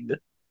a thing?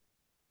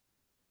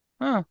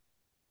 Huh.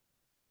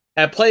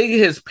 And playing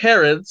his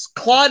parents,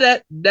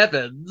 Claudette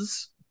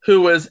Nevins,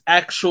 who was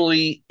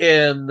actually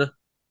in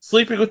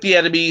Sleeping with the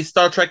Enemy,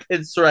 Star Trek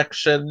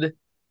Insurrection,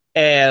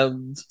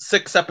 and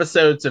 6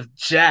 episodes of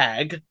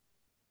Jag.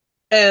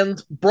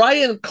 And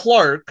Brian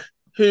Clark,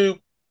 who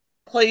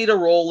played a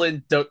role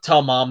in Don't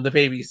Tell Mom the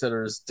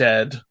Babysitter's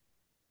Dead.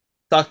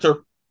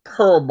 Dr.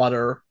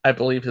 Perlmutter, I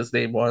believe his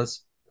name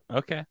was.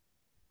 Okay.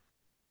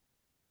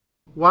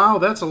 Wow,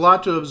 that's a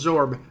lot to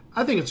absorb.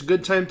 I think it's a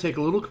good time to take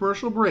a little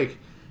commercial break.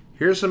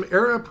 Here's some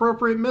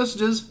era-appropriate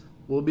messages.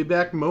 We'll be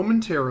back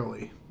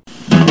momentarily.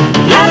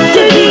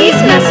 After these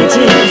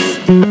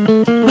messages,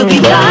 we'll be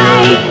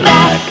right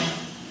back.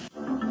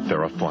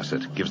 Farrah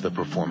Fawcett gives the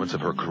performance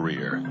of her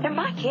career. They're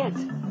my kids,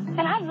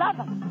 and I love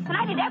them, and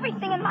I did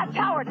everything in my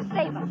power to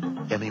save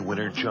them. Emmy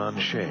winner John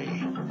Shea.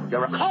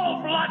 You're a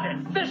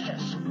cold-blooded,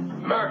 vicious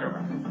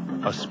murderer.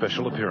 A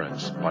special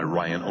appearance by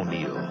Ryan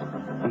O'Neal.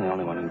 I'm the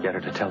only one who can get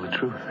her to tell the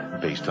truth.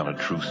 Based on a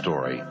true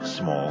story,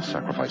 Small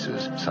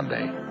Sacrifices,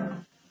 Sunday.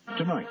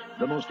 Tonight,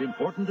 the most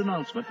important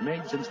announcement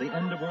made since the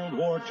end of World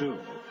War II.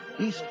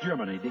 East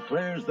Germany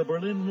declares the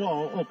Berlin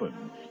Wall open.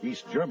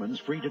 East Germans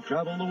free to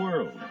travel the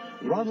world.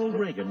 Ronald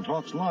Reagan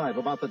talks live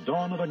about the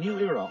dawn of a new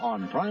era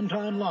on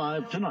Primetime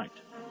Live tonight.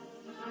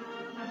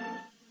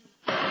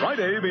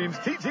 Friday means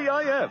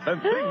TTIF,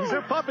 and things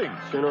are popping.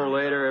 Sooner or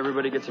later,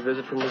 everybody gets a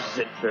visit from the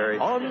Zit Fairy.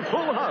 On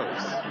Full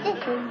House. This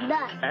is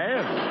nuts.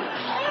 And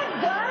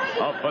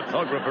a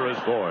photographer is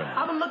born.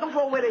 I've been looking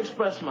for a way to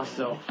express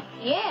myself.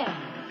 Yeah,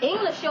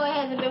 English sure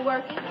hasn't been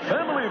working.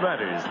 Family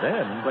Matters,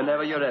 then.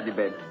 Whenever you're ready,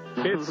 babe.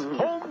 It's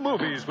Home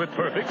Movies with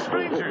Perfect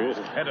Strangers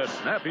and a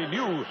snappy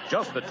new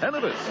Just the 10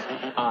 of Us.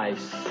 I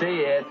see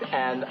it,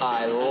 and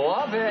I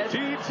love it.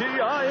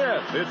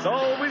 TTIF. It's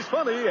always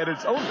funny, and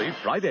it's only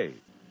Friday.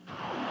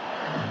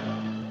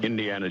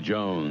 Indiana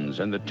Jones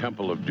and the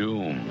Temple of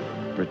Doom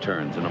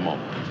returns in a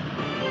moment.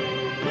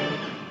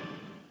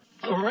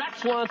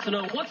 Rex wants to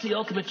know, what's the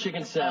ultimate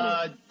chicken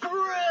sandwich?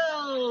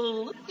 Grilled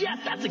Well, yes,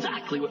 that's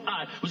exactly what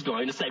I was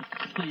going to say.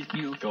 Please,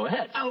 you go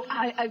ahead. Oh,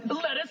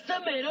 Lettuce,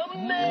 tomato,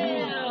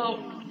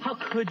 mayo. How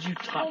could you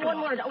top it?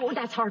 One word. Oh,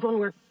 that's hard. One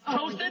word.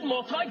 Toasted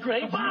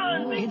multi-grain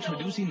bun.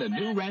 Introducing the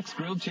new Rax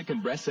Grilled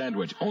Chicken Breast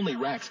Sandwich. Only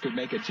Rax could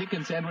make a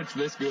chicken sandwich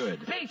this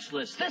good.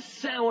 Speechless. This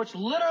sandwich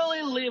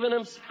literally leaving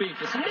him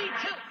speechless. Me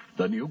too.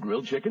 The new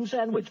grilled chicken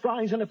sandwich,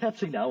 fries, and a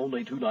Pepsi, now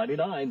only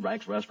 $2.99.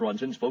 Rax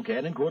restaurants in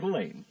Spokane and Coeur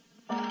d'Alene.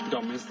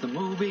 Don't miss the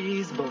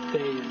movies, both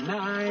day and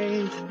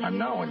night. I'm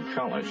now in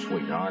color,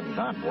 sweetheart,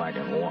 not black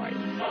and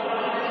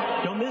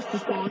white. Don't miss the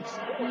sports.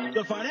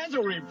 The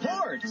financial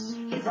reports.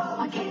 It's all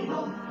on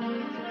cable.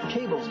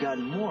 Cable's got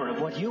more of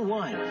what you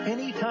want,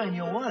 anytime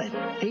you want it.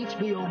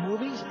 HBO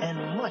movies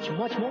and much,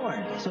 much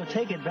more. So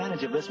take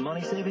advantage of this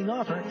money-saving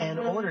offer and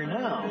order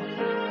now.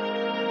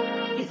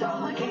 It's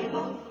all on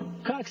cable.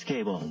 Cox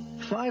Cable.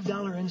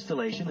 $5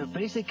 installation of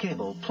basic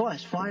cable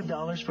plus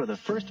 $5 for the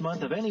first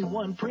month of any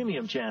one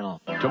premium channel.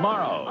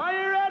 Tomorrow, Are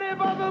you ready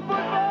for the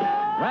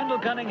football? Randall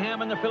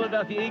Cunningham and the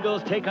Philadelphia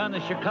Eagles take on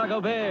the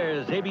Chicago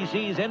Bears.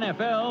 ABC's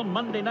NFL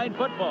Monday Night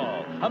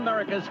Football,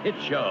 America's hit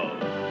show.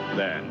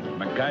 Then,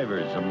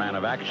 MacGyver's a man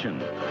of action.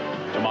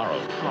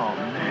 Tomorrow. Oh,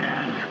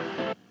 man.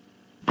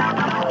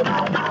 Back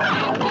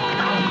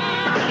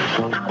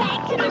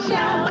to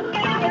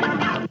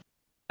the show.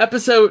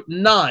 Episode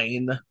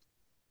 9.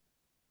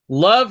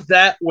 Love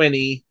That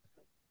Winnie.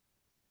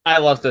 I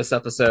love this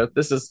episode.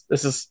 This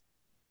is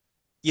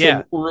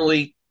some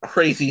really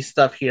crazy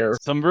stuff here.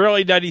 Some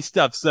really nutty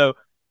stuff. So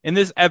in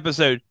this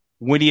episode,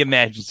 Winnie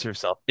imagines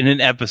herself in an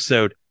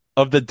episode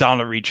of the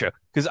Donna Reed Show.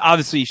 Because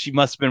obviously she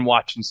must have been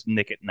watching some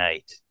Nick at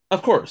Night.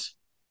 Of course.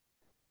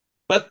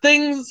 But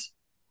things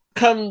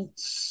come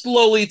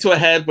slowly to a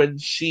head when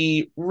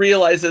she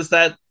realizes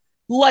that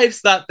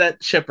life's not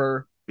that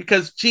chipper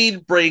because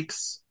Gene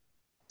breaks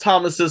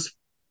Thomas's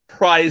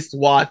prized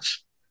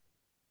watch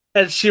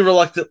and she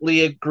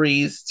reluctantly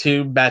agrees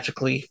to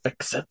magically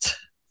fix it.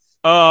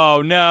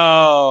 Oh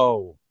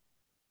no.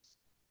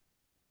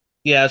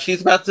 Yeah, she's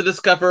about to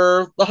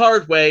discover the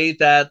hard way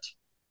that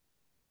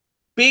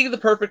being the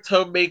perfect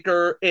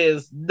homemaker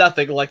is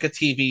nothing like a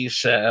TV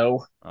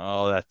show.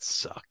 Oh, that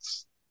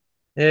sucks.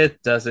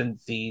 It does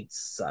indeed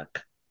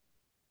suck.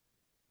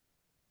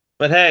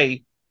 But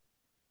hey,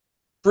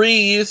 free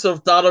use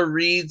of Donna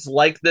Reed's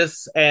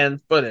likeness and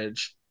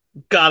footage.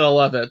 Gotta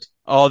love it.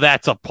 Oh,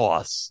 that's a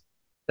plus.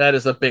 That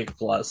is a big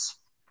plus.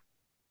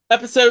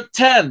 Episode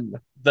 10,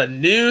 The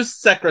New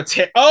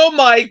Secretary. Oh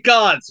my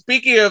god,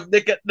 speaking of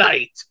Nick at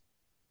Night.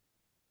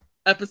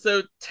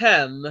 Episode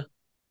 10,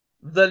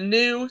 The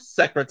New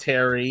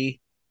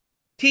Secretary.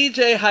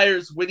 TJ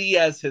hires Winnie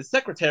as his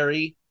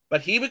secretary,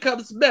 but he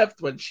becomes miffed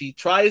when she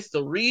tries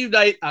to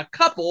reunite a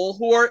couple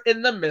who are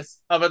in the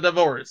midst of a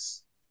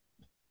divorce.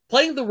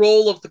 Playing the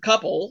role of the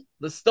couple,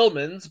 the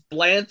Stillmans,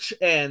 Blanche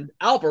and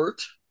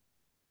Albert,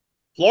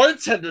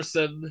 Florence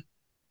Henderson,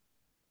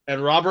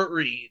 and Robert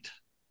Reed.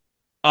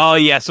 Oh,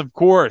 yes, of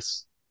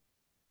course.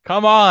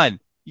 Come on.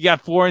 You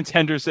got Florence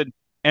Henderson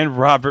and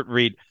Robert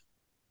Reed.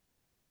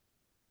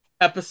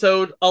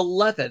 Episode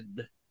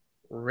 11,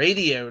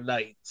 Radio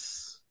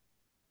Nights.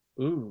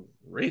 Ooh,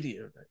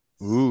 Radio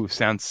Nights. Ooh,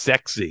 sounds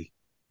sexy.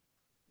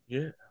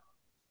 Yeah.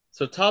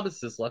 So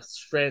Thomas is left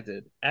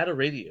stranded at a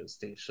radio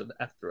station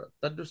after a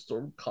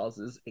thunderstorm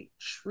causes a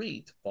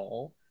tree to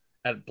fall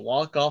and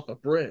block off a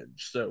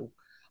bridge. So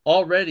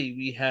already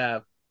we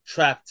have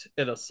trapped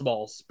in a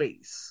small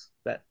space.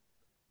 That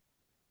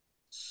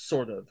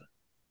sort of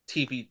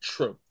TV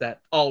trope that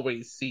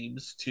always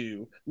seems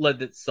to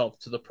lend itself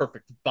to the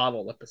perfect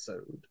bottle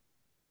episode.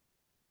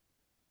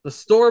 The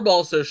storm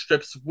also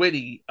strips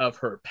Winnie of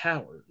her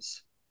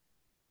powers,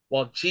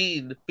 while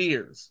Gene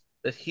fears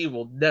that he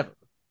will never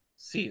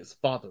see his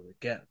father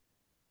again.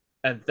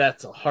 And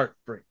that's a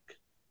heartbreak.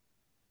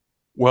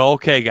 Well,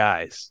 okay,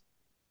 guys.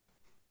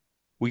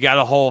 We got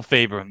a Hall of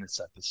Famer in this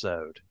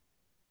episode.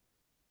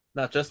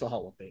 Not just a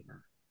Hall of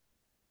Famer.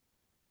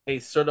 A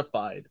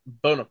certified,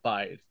 bona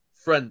fide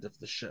friend of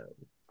the show.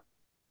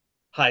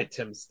 Hi,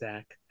 Tim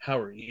Stack. How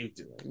are you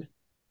doing?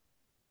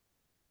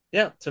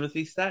 Yeah,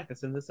 Timothy Stack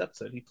is in this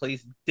episode. He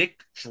plays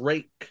Dick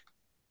Drake.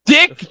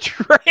 Dick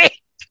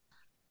Drake!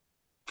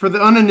 For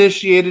the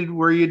uninitiated,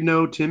 where you'd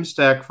know Tim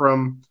Stack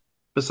from,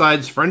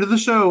 besides friend of the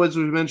show, as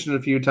we've mentioned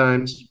a few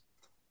times,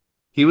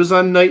 he was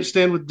on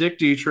Nightstand with Dick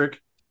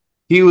Dietrich.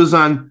 He was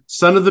on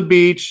Son of the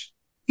Beach.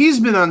 He's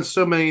been on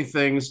so many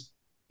things.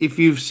 If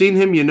you've seen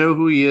him, you know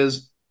who he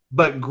is.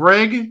 But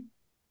Greg,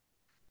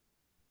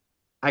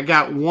 I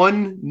got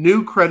one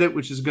new credit,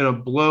 which is going to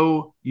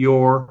blow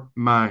your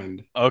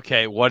mind.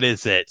 Okay, what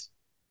is it?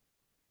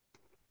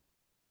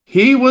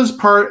 He was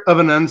part of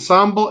an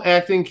ensemble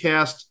acting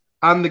cast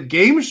on the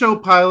game show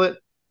pilot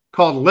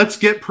called Let's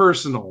Get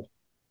Personal.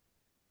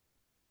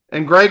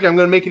 And Greg, I'm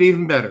going to make it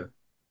even better.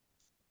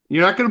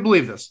 You're not going to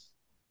believe this.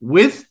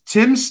 With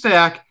Tim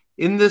Stack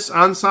in this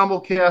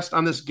ensemble cast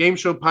on this game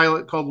show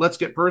pilot called Let's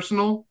Get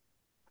Personal,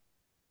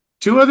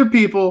 two other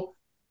people,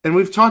 and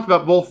we've talked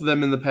about both of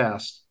them in the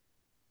past.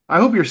 I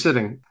hope you're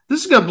sitting.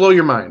 This is going to blow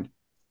your mind.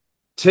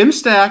 Tim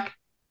Stack,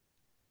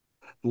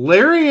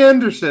 Larry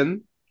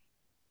Anderson,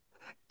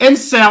 and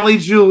Sally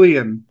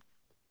Julian.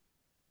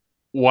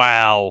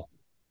 Wow.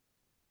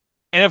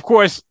 And of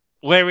course,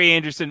 Larry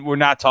Anderson, we're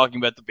not talking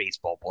about the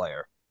baseball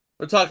player.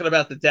 We're talking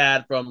about the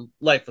dad from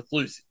Life with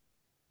Lucy.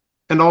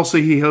 And also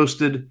he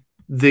hosted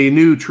the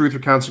new Truth or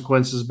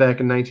Consequences back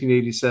in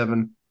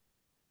 1987.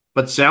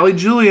 But Sally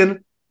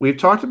Julian, we've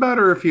talked about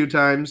her a few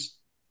times.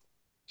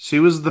 She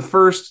was the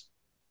first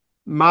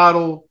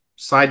model,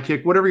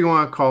 sidekick, whatever you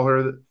want to call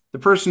her, the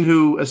person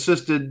who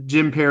assisted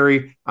Jim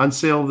Perry on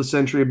Sale of the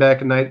Century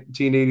back in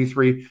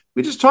 1983.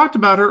 We just talked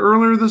about her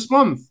earlier this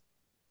month.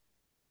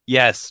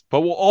 Yes,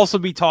 but we'll also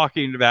be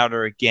talking about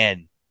her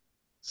again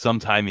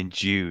sometime in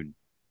June.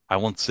 I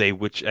won't say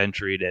which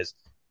entry it is,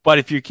 but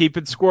if you're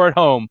keeping score at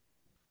home,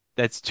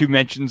 that's 2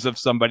 mentions of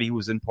somebody who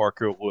was in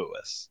Parker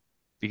Lewis,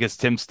 because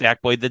Tim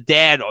Stack played the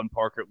dad on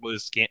Parker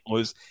Lewis Can't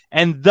Lose,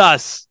 and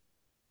thus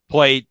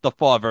played the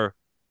father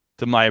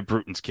to Maya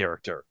Bruton's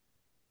character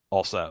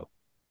also.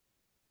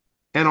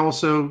 And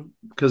also,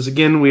 because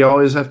again, we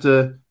always have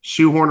to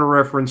shoehorn a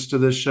reference to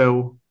this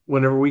show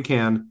whenever we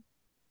can,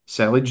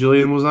 Sally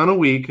Julian was on a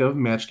week of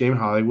Match Game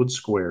Hollywood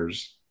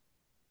Squares.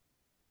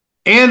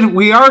 And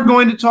we are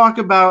going to talk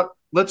about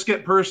Let's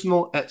Get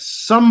Personal at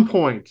some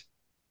point.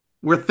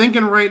 We're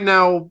thinking right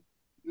now,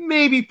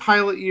 maybe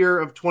pilot year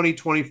of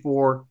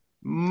 2024,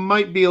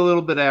 might be a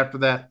little bit after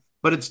that,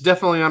 but it's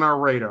definitely on our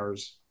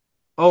radars.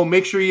 Oh,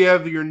 make sure you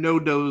have your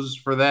no-dos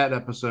for that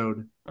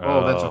episode.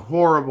 Oh, that's a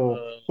horrible,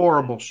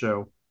 horrible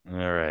show.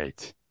 All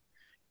right.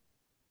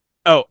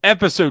 Oh,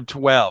 episode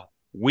 12,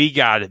 We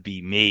Gotta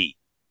Be Me.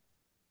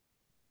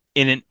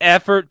 In an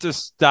effort to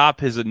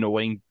stop his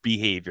annoying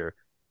behavior,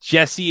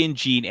 Jesse and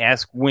Gene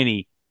ask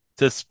Winnie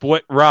to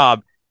split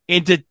Rob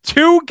into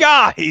 2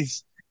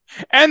 guys,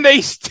 and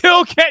they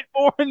still get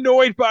more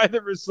annoyed by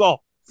the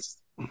results.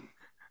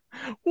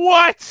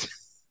 What?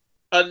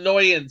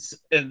 Annoyance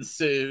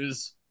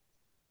ensues.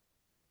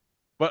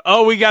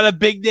 But we got a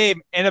big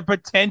name and a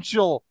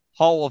potential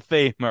Hall of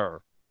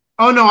Famer.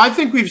 Oh no, I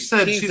think we've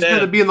said she's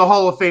going to be in the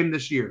Hall of Fame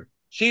this year.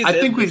 I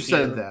think we've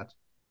said that.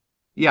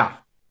 Yeah.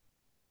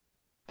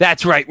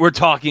 That's right. We're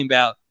talking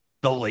about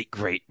the late,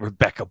 great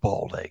Rebecca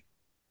Balding.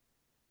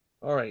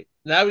 All right.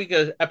 Now we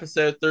go to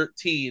episode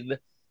 13.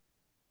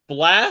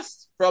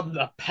 Blast from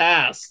the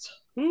Past.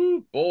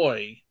 Ooh,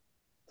 boy.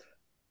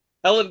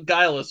 Ellen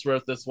Giles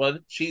wrote this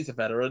one. She's a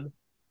veteran.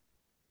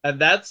 And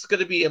that's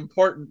going to be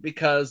important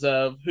because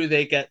of who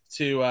they get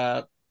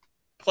to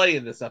play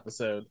in this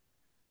episode.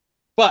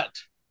 But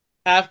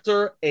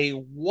after a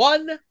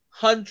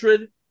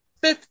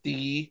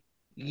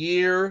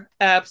 150-year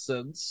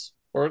absence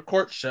or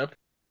courtship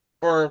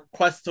for a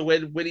quest to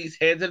win Winnie's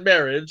hand in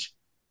marriage,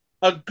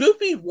 a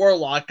goofy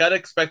warlock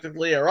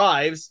unexpectedly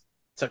arrives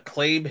to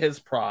claim his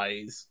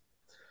prize.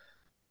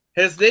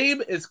 His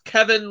name is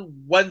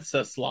Kevin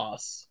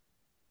Wenceslas.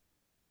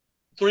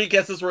 3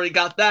 guesses where he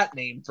got that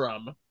name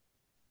from.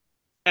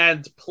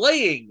 And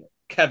playing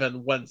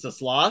Kevin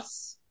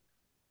Wenceslas.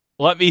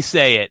 Let me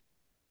say it.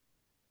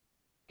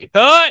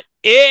 Cut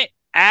it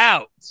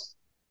out.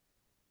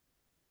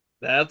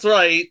 That's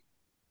right.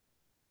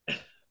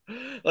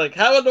 Like,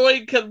 how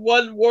annoying can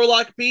one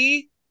warlock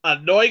be?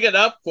 Annoying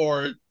enough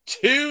for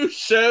 2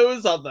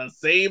 shows on the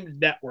same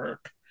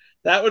network.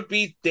 That would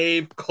be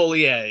Dave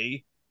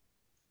Collier.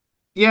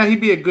 Yeah,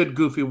 he'd be a good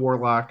goofy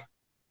warlock.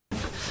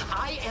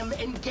 I am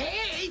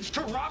engaged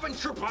to Robin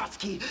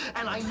Scherbatsky,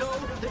 and I know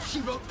that she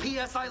wrote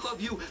P.S. I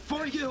Love You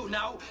for you.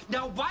 Now,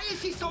 why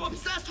is she so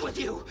obsessed with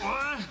you?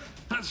 What?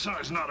 That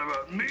song's not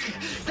about me.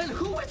 Then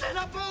who is it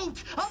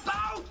about?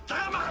 About?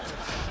 Damn it!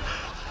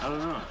 I don't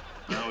know.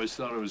 I always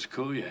thought it was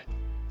Collier.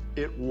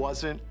 It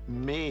wasn't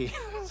me.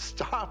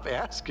 Stop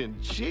asking.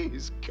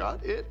 Jeez,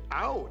 cut it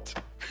out.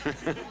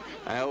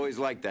 I always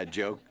liked that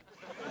joke.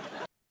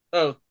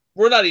 Oh,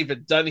 we're not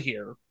even done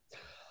here.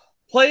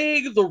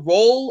 Playing the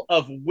role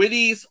of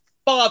Winnie's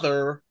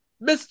father,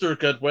 Mr.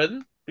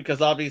 Goodwin,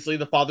 because obviously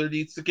the father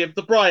needs to give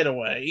the bride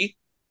away.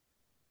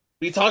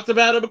 We talked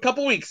about him a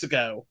couple weeks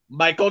ago.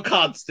 Michael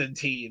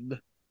Constantine.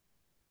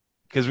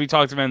 Because we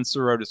talked about in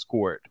Sirota's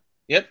court.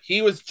 Yep,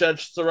 he was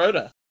Judge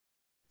Sirota.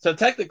 So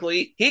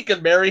technically, he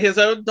can marry his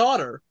own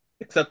daughter.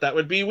 Except that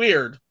would be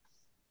weird.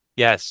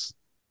 Yes.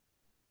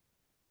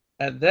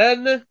 And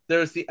then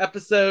there's the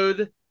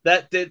episode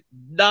that did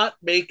not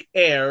make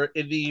air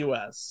in the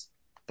US,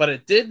 but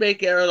it did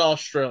make air in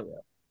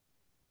Australia.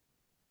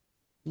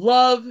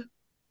 Love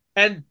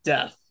and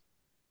Death.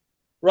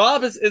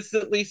 Rob is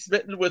instantly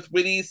smitten with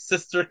Winnie's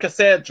sister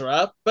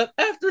Cassandra, but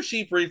after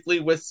she briefly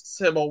whisks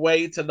him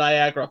away to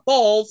Niagara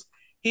Falls,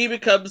 he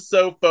becomes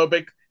so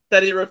phobic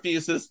that he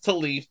refuses to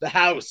leave the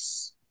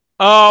house.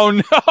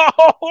 Oh,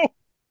 no!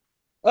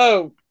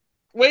 Oh,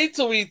 wait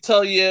till we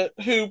tell you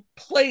who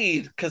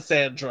played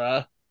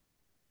Cassandra.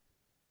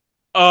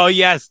 Oh,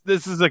 yes,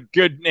 this is a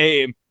good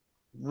name.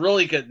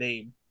 Really good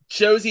name.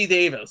 Josie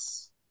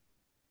Davis.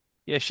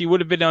 Yeah, she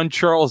would have been on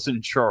Charles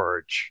in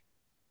Charge.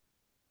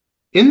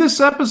 In this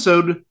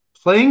episode,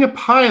 playing a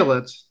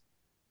pilot,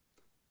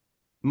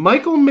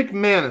 Michael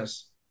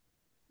McManus.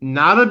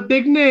 Not a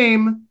big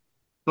name,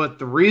 But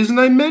the reason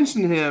I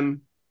mention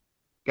him,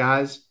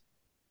 guys,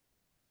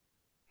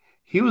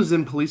 he was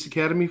in Police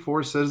Academy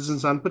 4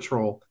 Citizens on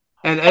Patrol.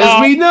 And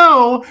as we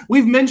know,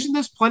 we've mentioned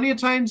this plenty of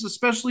times,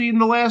 especially in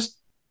the last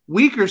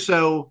week or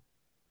so,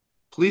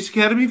 Police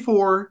Academy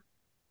 4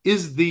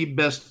 is the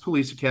best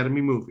Police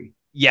Academy movie.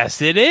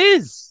 Yes, it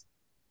is.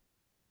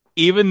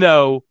 Even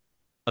though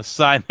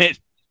Assignment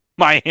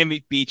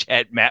Miami Beach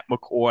had Matt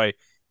McCoy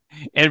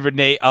and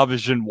Renee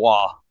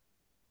Auberjonois.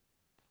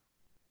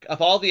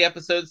 Of all the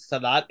episodes to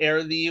not air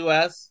in the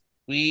U.S.,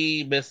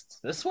 we missed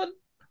this one.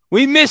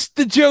 We missed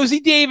the Josie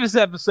Davis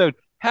episode.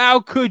 How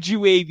could you,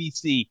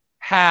 ABC?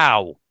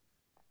 How?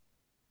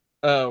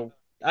 Oh,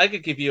 I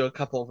could give you a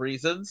couple of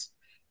reasons.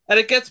 And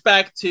it gets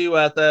back to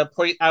the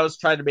point I was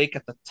trying to make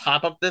at the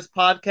top of this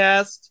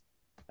podcast,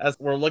 as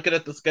we're looking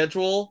at the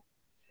schedule.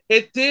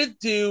 It did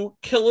do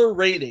killer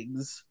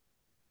ratings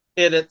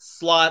in its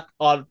slot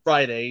on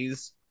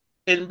Fridays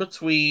in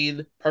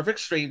between Perfect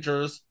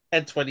Strangers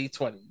and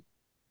 2020.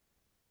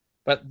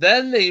 But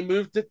then they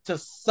moved it to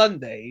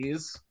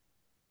Sundays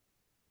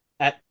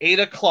at 8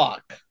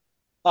 o'clock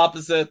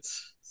opposite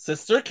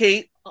Sister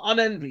Kate on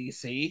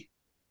NBC,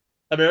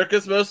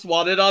 America's Most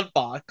Wanted on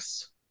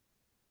Fox,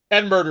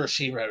 and Murder,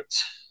 She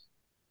Wrote.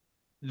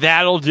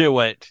 That'll do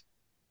it.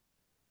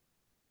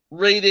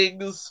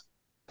 Ratings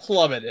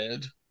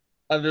plummeted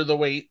under the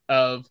weight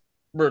of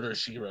Murder,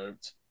 She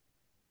Wrote.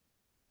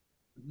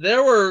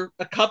 There were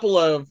a couple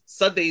of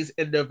Sundays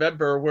in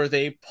November where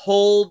they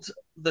pulled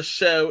the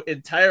show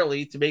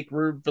entirely to make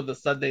room for the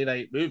Sunday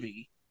night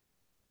movie.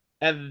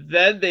 And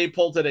then they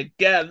pulled it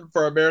again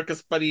for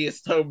America's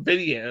Funniest Home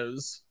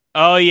Videos.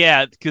 Oh,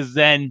 yeah, because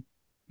then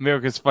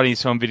America's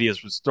Funniest Home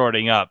Videos was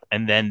starting up,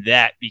 and then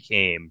that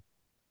became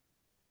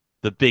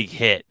the big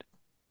hit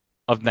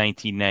of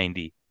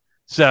 1990.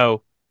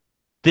 So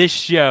this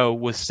show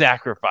was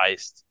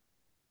sacrificed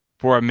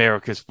for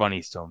America's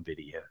Funniest Home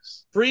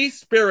Videos. Free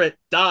Spirit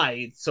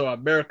died so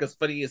America's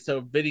Funniest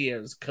Home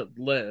Videos could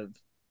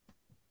live.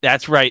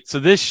 That's right. So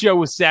this show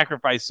was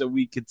sacrificed so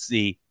we could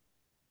see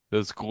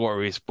those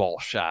glorious ball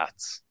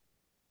shots.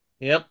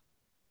 Yep.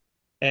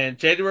 And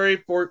January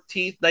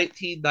 14th,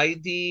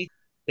 1990,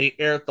 they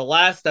aired the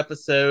last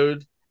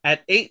episode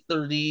at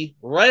 8:30,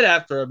 right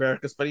after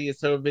America's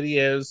Funniest Home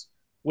Videos,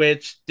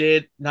 which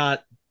did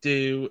not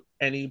do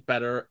any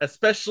better,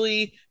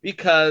 especially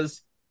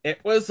because it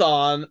was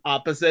on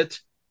opposite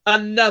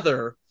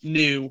another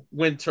new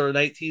winter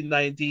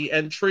 1990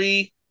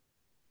 entry,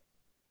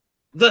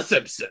 The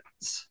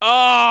Simpsons.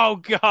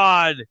 Oh,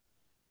 God.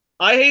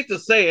 I hate to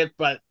say it,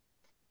 but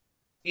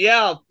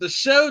yeah, the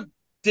show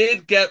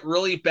did get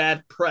really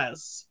bad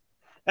press.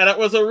 And it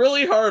was a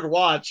really hard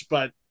watch,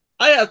 but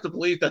I have to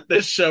believe that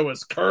this show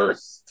is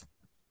cursed.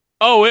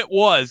 Oh, it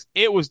was.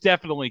 It was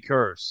definitely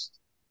cursed.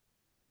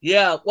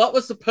 Yeah, what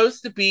was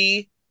supposed to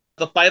be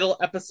the final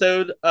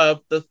episode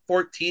of the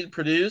 14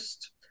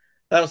 produced,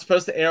 that was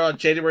supposed to air on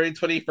January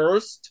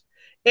 21st,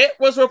 it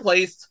was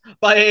replaced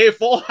by a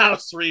Full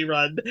House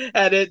rerun,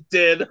 and it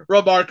did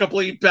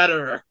remarkably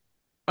better.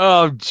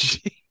 Oh,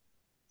 jeez.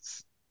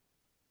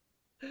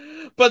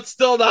 But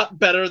still not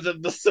better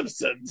than The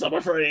Simpsons, I'm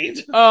afraid.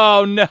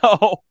 Oh,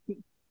 no.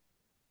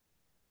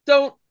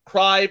 Don't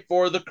cry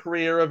for the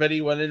career of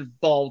anyone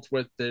involved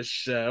with this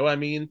show. I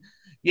mean,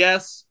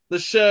 yes, the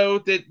show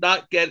did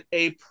not get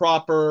a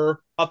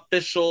proper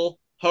official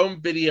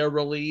home video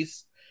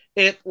release.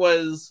 It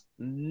was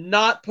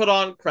not put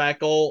on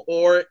Crackle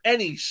or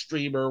any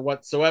streamer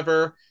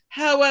whatsoever.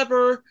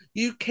 However,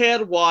 you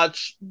can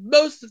watch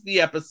most of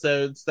the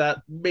episodes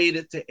that made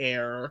it to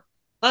air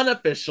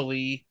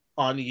unofficially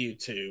on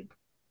YouTube.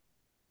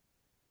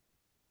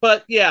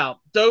 But yeah,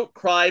 don't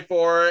cry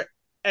for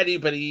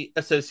anybody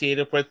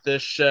associated with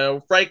this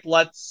show. Frank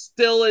Lutz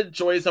still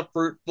enjoys a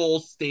fruitful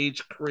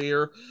stage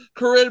career.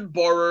 Corinne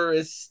Bohrer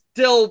is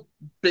still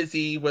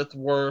busy with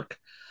work.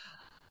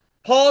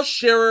 Paul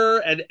Scherer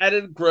and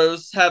Eden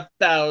Gross have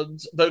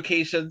found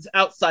vocations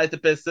outside the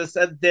business,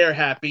 and they're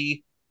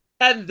happy.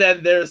 And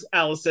then there's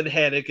Allison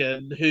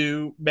Hannigan,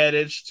 who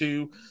managed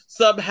to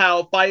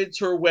somehow find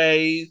her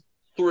way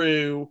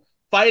through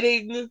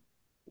fighting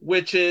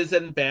witches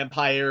and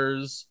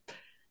vampires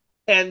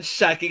and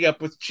shacking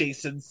up with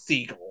Jason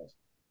Segel.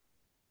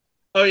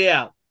 Oh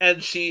yeah,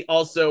 and she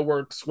also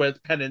works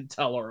with Penn and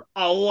Teller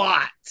a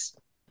lot.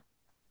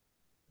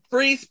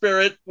 Free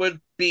Spirit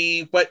would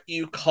be what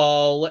you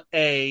call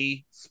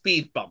a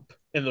speed bump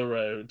in the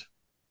road.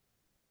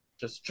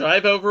 Just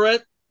drive over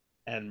it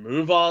and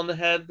move on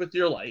ahead with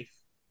your life.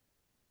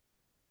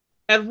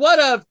 And what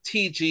of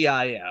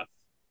TGIF?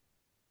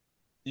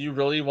 You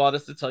really want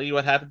us to tell you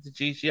what happened to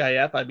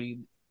TGIF? I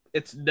mean,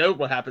 it's known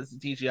what happens to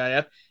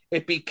TGIF.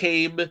 It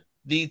became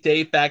the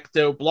de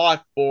facto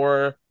block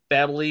for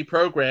family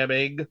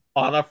programming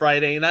on a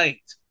Friday night.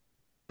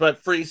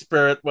 But Free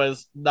Spirit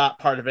was not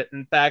part of it.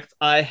 In fact,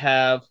 I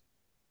have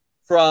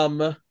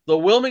from the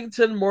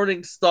Wilmington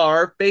Morning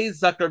Star, Faye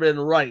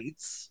Zuckerman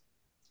writes,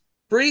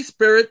 Free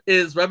Spirit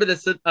is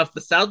reminiscent of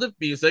The Sound of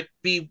Music,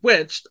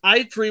 Bewitched,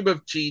 I Dream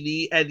of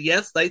Jeannie, and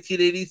yes,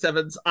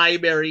 1987's I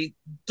Married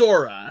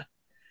Dora.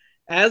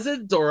 As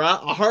in Dora,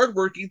 a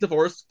hard-working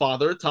divorced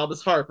father,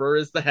 Thomas Harper,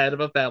 is the head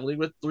of a family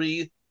with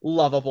 3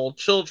 lovable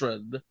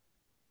children.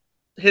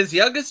 His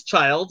youngest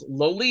child,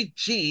 Lonely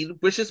Jean,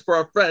 wishes for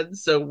a friend,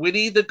 so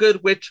Winnie the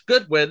Good Witch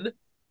Goodwin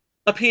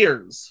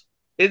appears.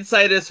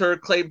 Insight is her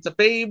claim to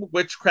fame,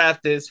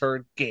 witchcraft is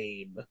her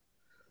game.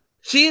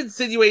 She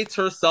insinuates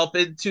herself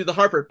into the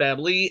Harper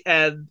family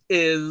and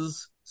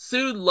is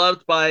soon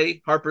loved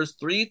by Harper's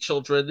 3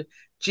 children,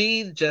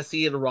 Jean,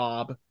 Jesse, and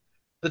Rob.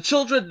 The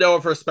children know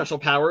of her special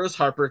powers,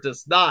 Harper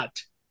does not,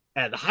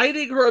 and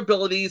hiding her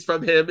abilities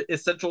from him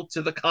is central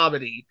to the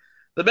comedy.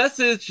 The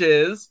message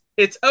is,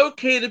 it's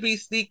okay to be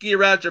sneaky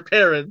around your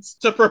parents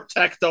to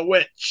protect a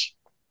witch.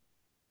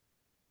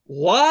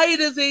 Why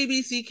does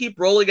ABC keep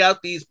rolling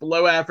out these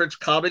below-average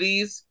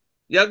comedies?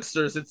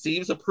 Youngsters, it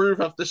seems, approve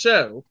of the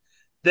show.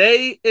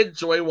 They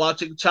enjoy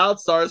watching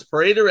child stars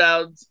parade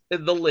around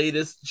in the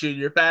latest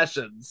junior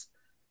fashions.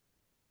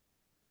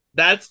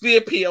 That's the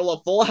appeal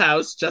of Full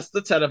House, just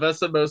the 10 of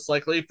us, and most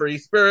likely Free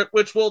Spirit,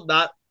 which will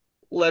not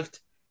lift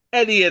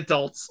any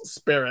adult's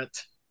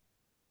spirit.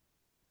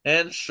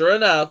 And sure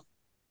enough,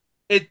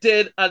 it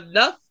did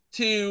enough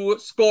to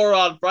score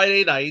on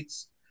Friday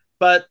nights,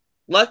 but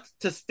left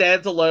to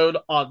stand alone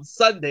on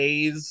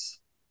Sundays,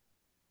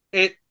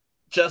 it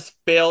just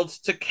failed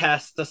to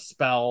cast a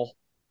spell.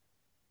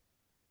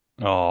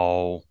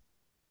 Oh.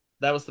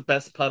 That was the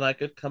best pun I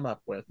could come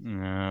up with.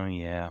 Oh,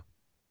 yeah.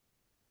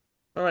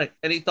 All right,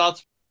 any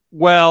thoughts?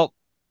 Well,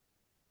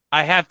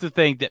 I have to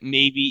think that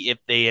maybe if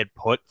they had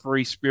put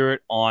Free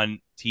Spirit on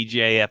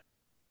TJF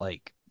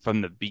like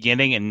from the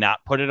beginning and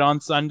not put it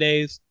on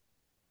Sundays,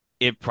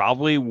 it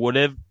probably would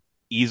have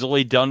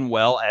easily done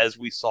well, as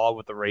we saw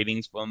with the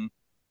ratings from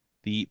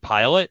the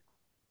pilot.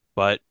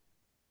 But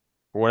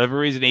for whatever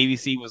reason,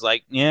 ABC was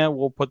like, yeah,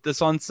 we'll put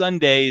this on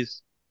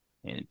Sundays.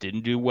 And it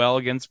didn't do well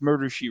against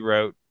Murder, She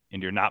Wrote.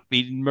 And you're not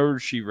beating Murder,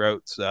 She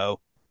Wrote, so...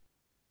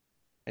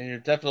 And you're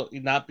definitely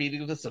not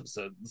beating The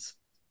Simpsons.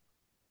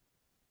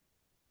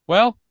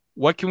 Well,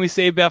 what can we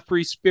say about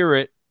Free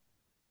Spirit?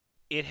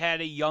 It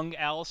had a young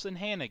Allison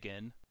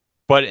Hannigan.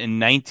 But in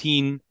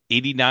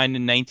 1989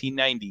 and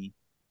 1990,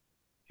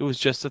 it was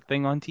just a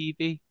thing on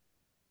TV.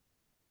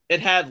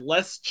 It had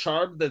less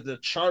charm than The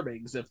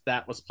Charmings, if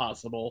that was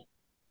possible.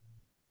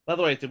 By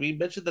the way, did we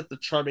mention that The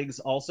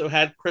Charmings also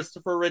had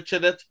Christopher Rich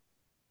in it?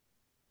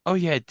 Oh,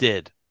 yeah, it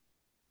did.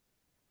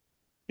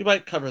 We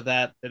might cover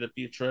that in a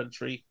future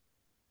entry.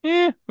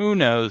 Who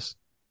knows?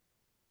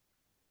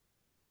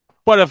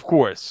 But of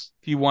course,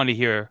 if you want to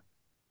hear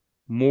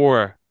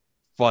more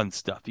fun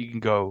stuff, you can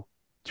go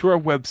to our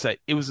website,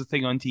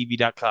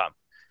 itwasathingontv.com,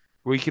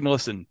 where you can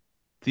listen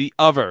to the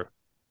other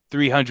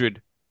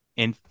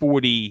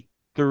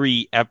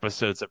 343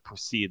 episodes that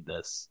precede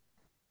this.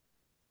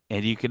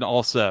 And you can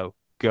also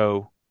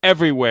go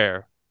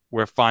everywhere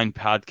where fine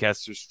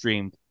podcasts are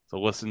streamed to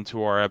listen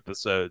to our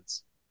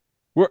episodes.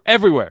 We're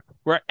everywhere.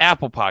 We're at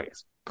Apple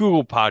Podcasts,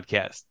 Google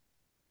Podcasts,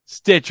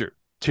 Stitcher,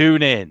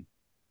 TuneIn,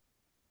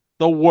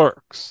 the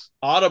works.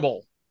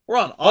 Audible. We're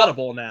on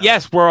Audible now.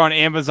 Yes, we're on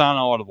Amazon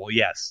Audible,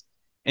 yes.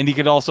 And you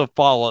can also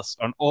follow us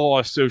on all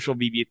our social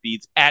media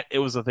feeds at It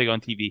Was a Thing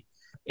on TV,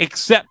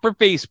 except for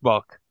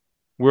Facebook,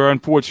 where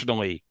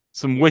unfortunately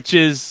some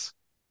witches,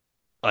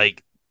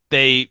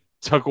 they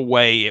took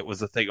away It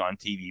Was a Thing on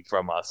TV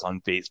from us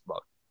on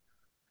Facebook.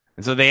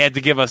 And so they had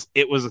to give us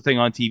It Was a Thing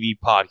on TV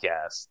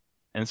podcast.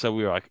 And so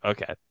we were like,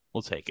 okay,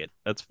 we'll take it.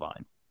 That's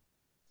fine.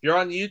 You're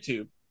on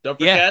YouTube. Don't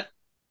forget,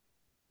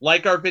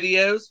 like our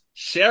videos,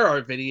 share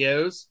our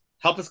videos,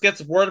 help us get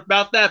some word of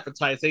mouth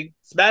advertising,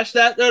 smash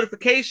that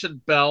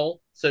notification bell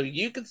so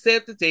you can stay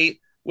up to date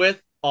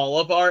with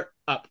all of our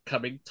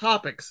upcoming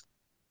topics.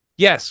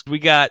 Yes, we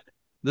got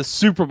the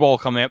Super Bowl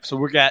coming up, so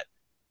we got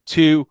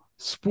 2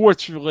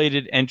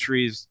 sports-related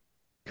entries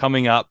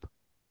coming up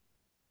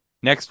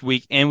next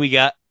week, and we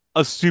got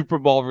a Super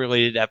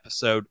Bowl-related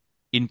episode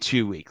in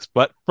 2 weeks.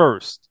 But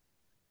first,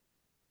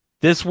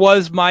 this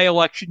was my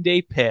Election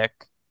Day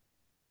pick,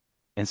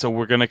 and so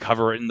we're going to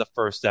cover it in the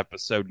first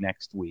episode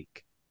next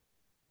week.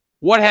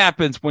 What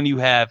happens when you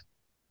have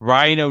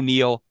Ryan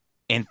O'Neal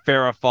and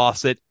Farrah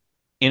Fawcett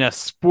in a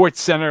Sports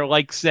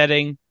Center-like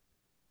setting?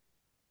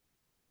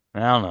 I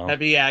don't know.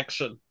 Heavy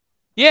action.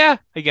 Yeah,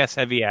 I guess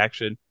heavy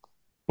action.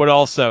 But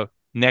also,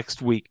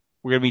 next week,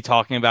 we're going to be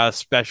talking about a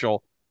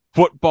special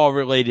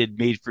football-related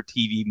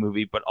made-for-TV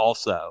movie, but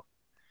also,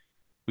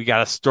 we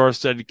got a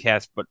star-studded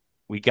cast, but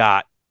we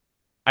got,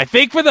 I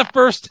think for the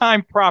first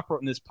time proper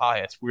in this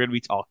podcast, we're going to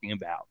be talking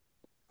about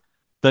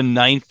the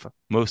 9th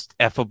most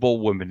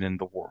effable woman in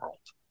the world.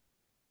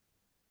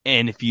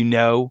 And if you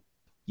know,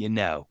 you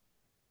know.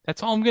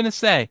 That's all I'm going to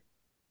say.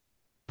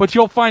 But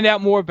you'll find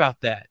out more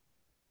about that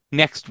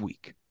next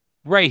week,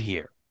 right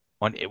here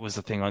on It Was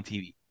a Thing on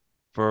TV.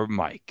 For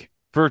Mike,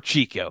 for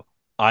Chico,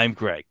 I'm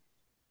Greg.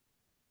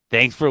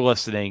 Thanks for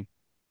listening,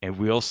 and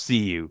we'll see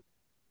you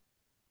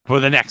for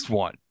the next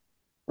one.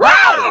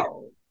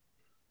 Wow!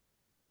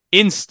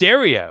 In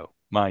stereo,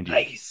 mind you.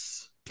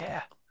 Nice.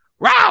 Yeah.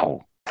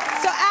 Wow!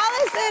 So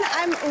Alice Listen,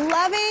 I'm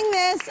loving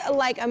this,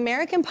 like,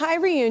 American Pie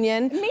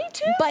reunion. Me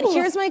too. But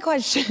here's my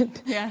question.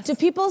 Yes. Do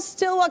people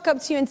still walk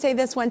up to you and say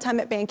this one time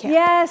at band camp?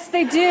 Yes,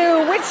 they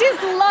do, which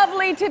is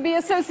lovely to be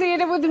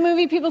associated with the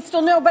movie. People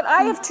still know, but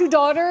I have 2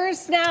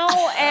 daughters now,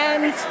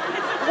 and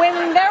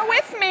when they're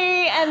with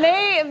me and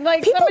they,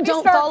 like, people somebody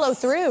don't starts follow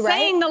through, right?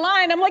 saying the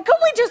line, I'm like, could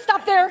we just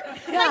stop there?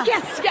 Yeah. Like,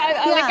 yes,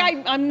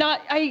 like, I'm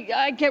not,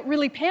 I get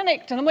really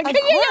panicked, and I'm like, Of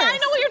yeah, course. I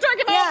know what you're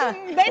talking about.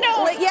 Yeah. And they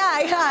know. Like,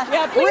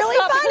 yeah. Please Really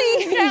stop.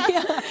 funny. Yeah.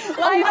 Yeah. I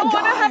Oh my don't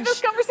want to have gosh.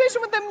 this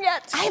conversation with them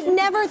yet. I've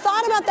never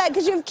thought about that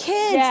because you have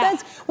kids. Yeah.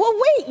 Well,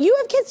 wait, you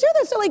have kids too,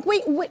 though. So, like,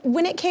 wait,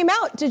 when it came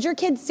out, did your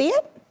kids see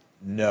it?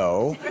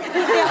 No.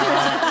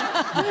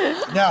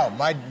 No,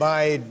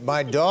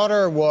 my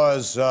daughter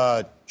was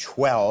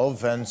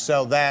 12, and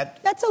so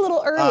that's a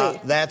little early.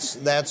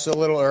 That's a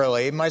little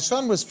early. My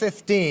son was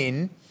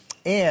 15,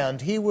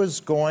 and he was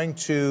going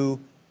to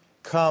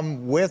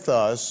come with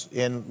us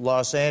in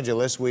Los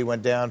Angeles. We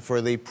went down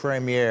for the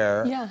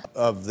premiere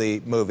of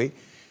the movie.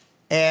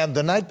 And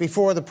the night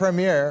before the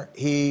premiere,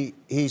 he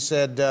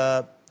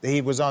said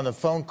he was on a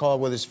phone call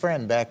with his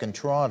friend back in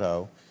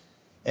Toronto.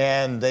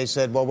 And they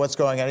said, well, what's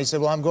going on? He said,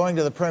 well, I'm going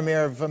to the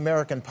premiere of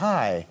American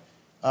Pie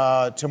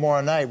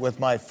tomorrow night with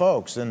my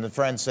folks. And the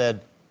friend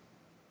said,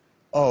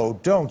 oh,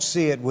 don't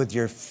see it with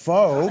your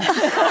folks.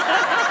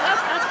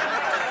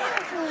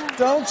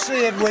 Don't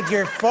see it with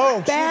your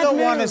folks. Bad You don't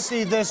want to move.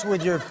 see this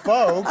with your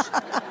folks.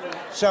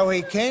 So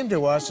he came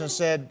to us and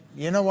said,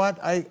 you know what,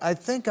 I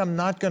think I'm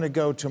not going to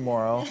go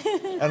tomorrow,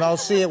 and I'll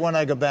see it when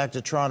I go back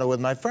to Toronto with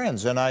my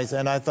friends. And I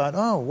thought,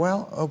 oh,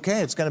 well,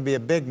 okay, it's going to be a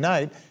big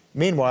night.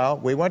 Meanwhile,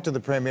 we went to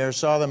the premiere,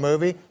 saw the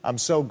movie. I'm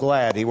so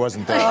glad he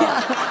wasn't there.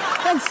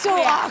 That's so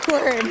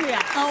awkward.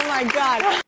 Yeah. Oh, my God.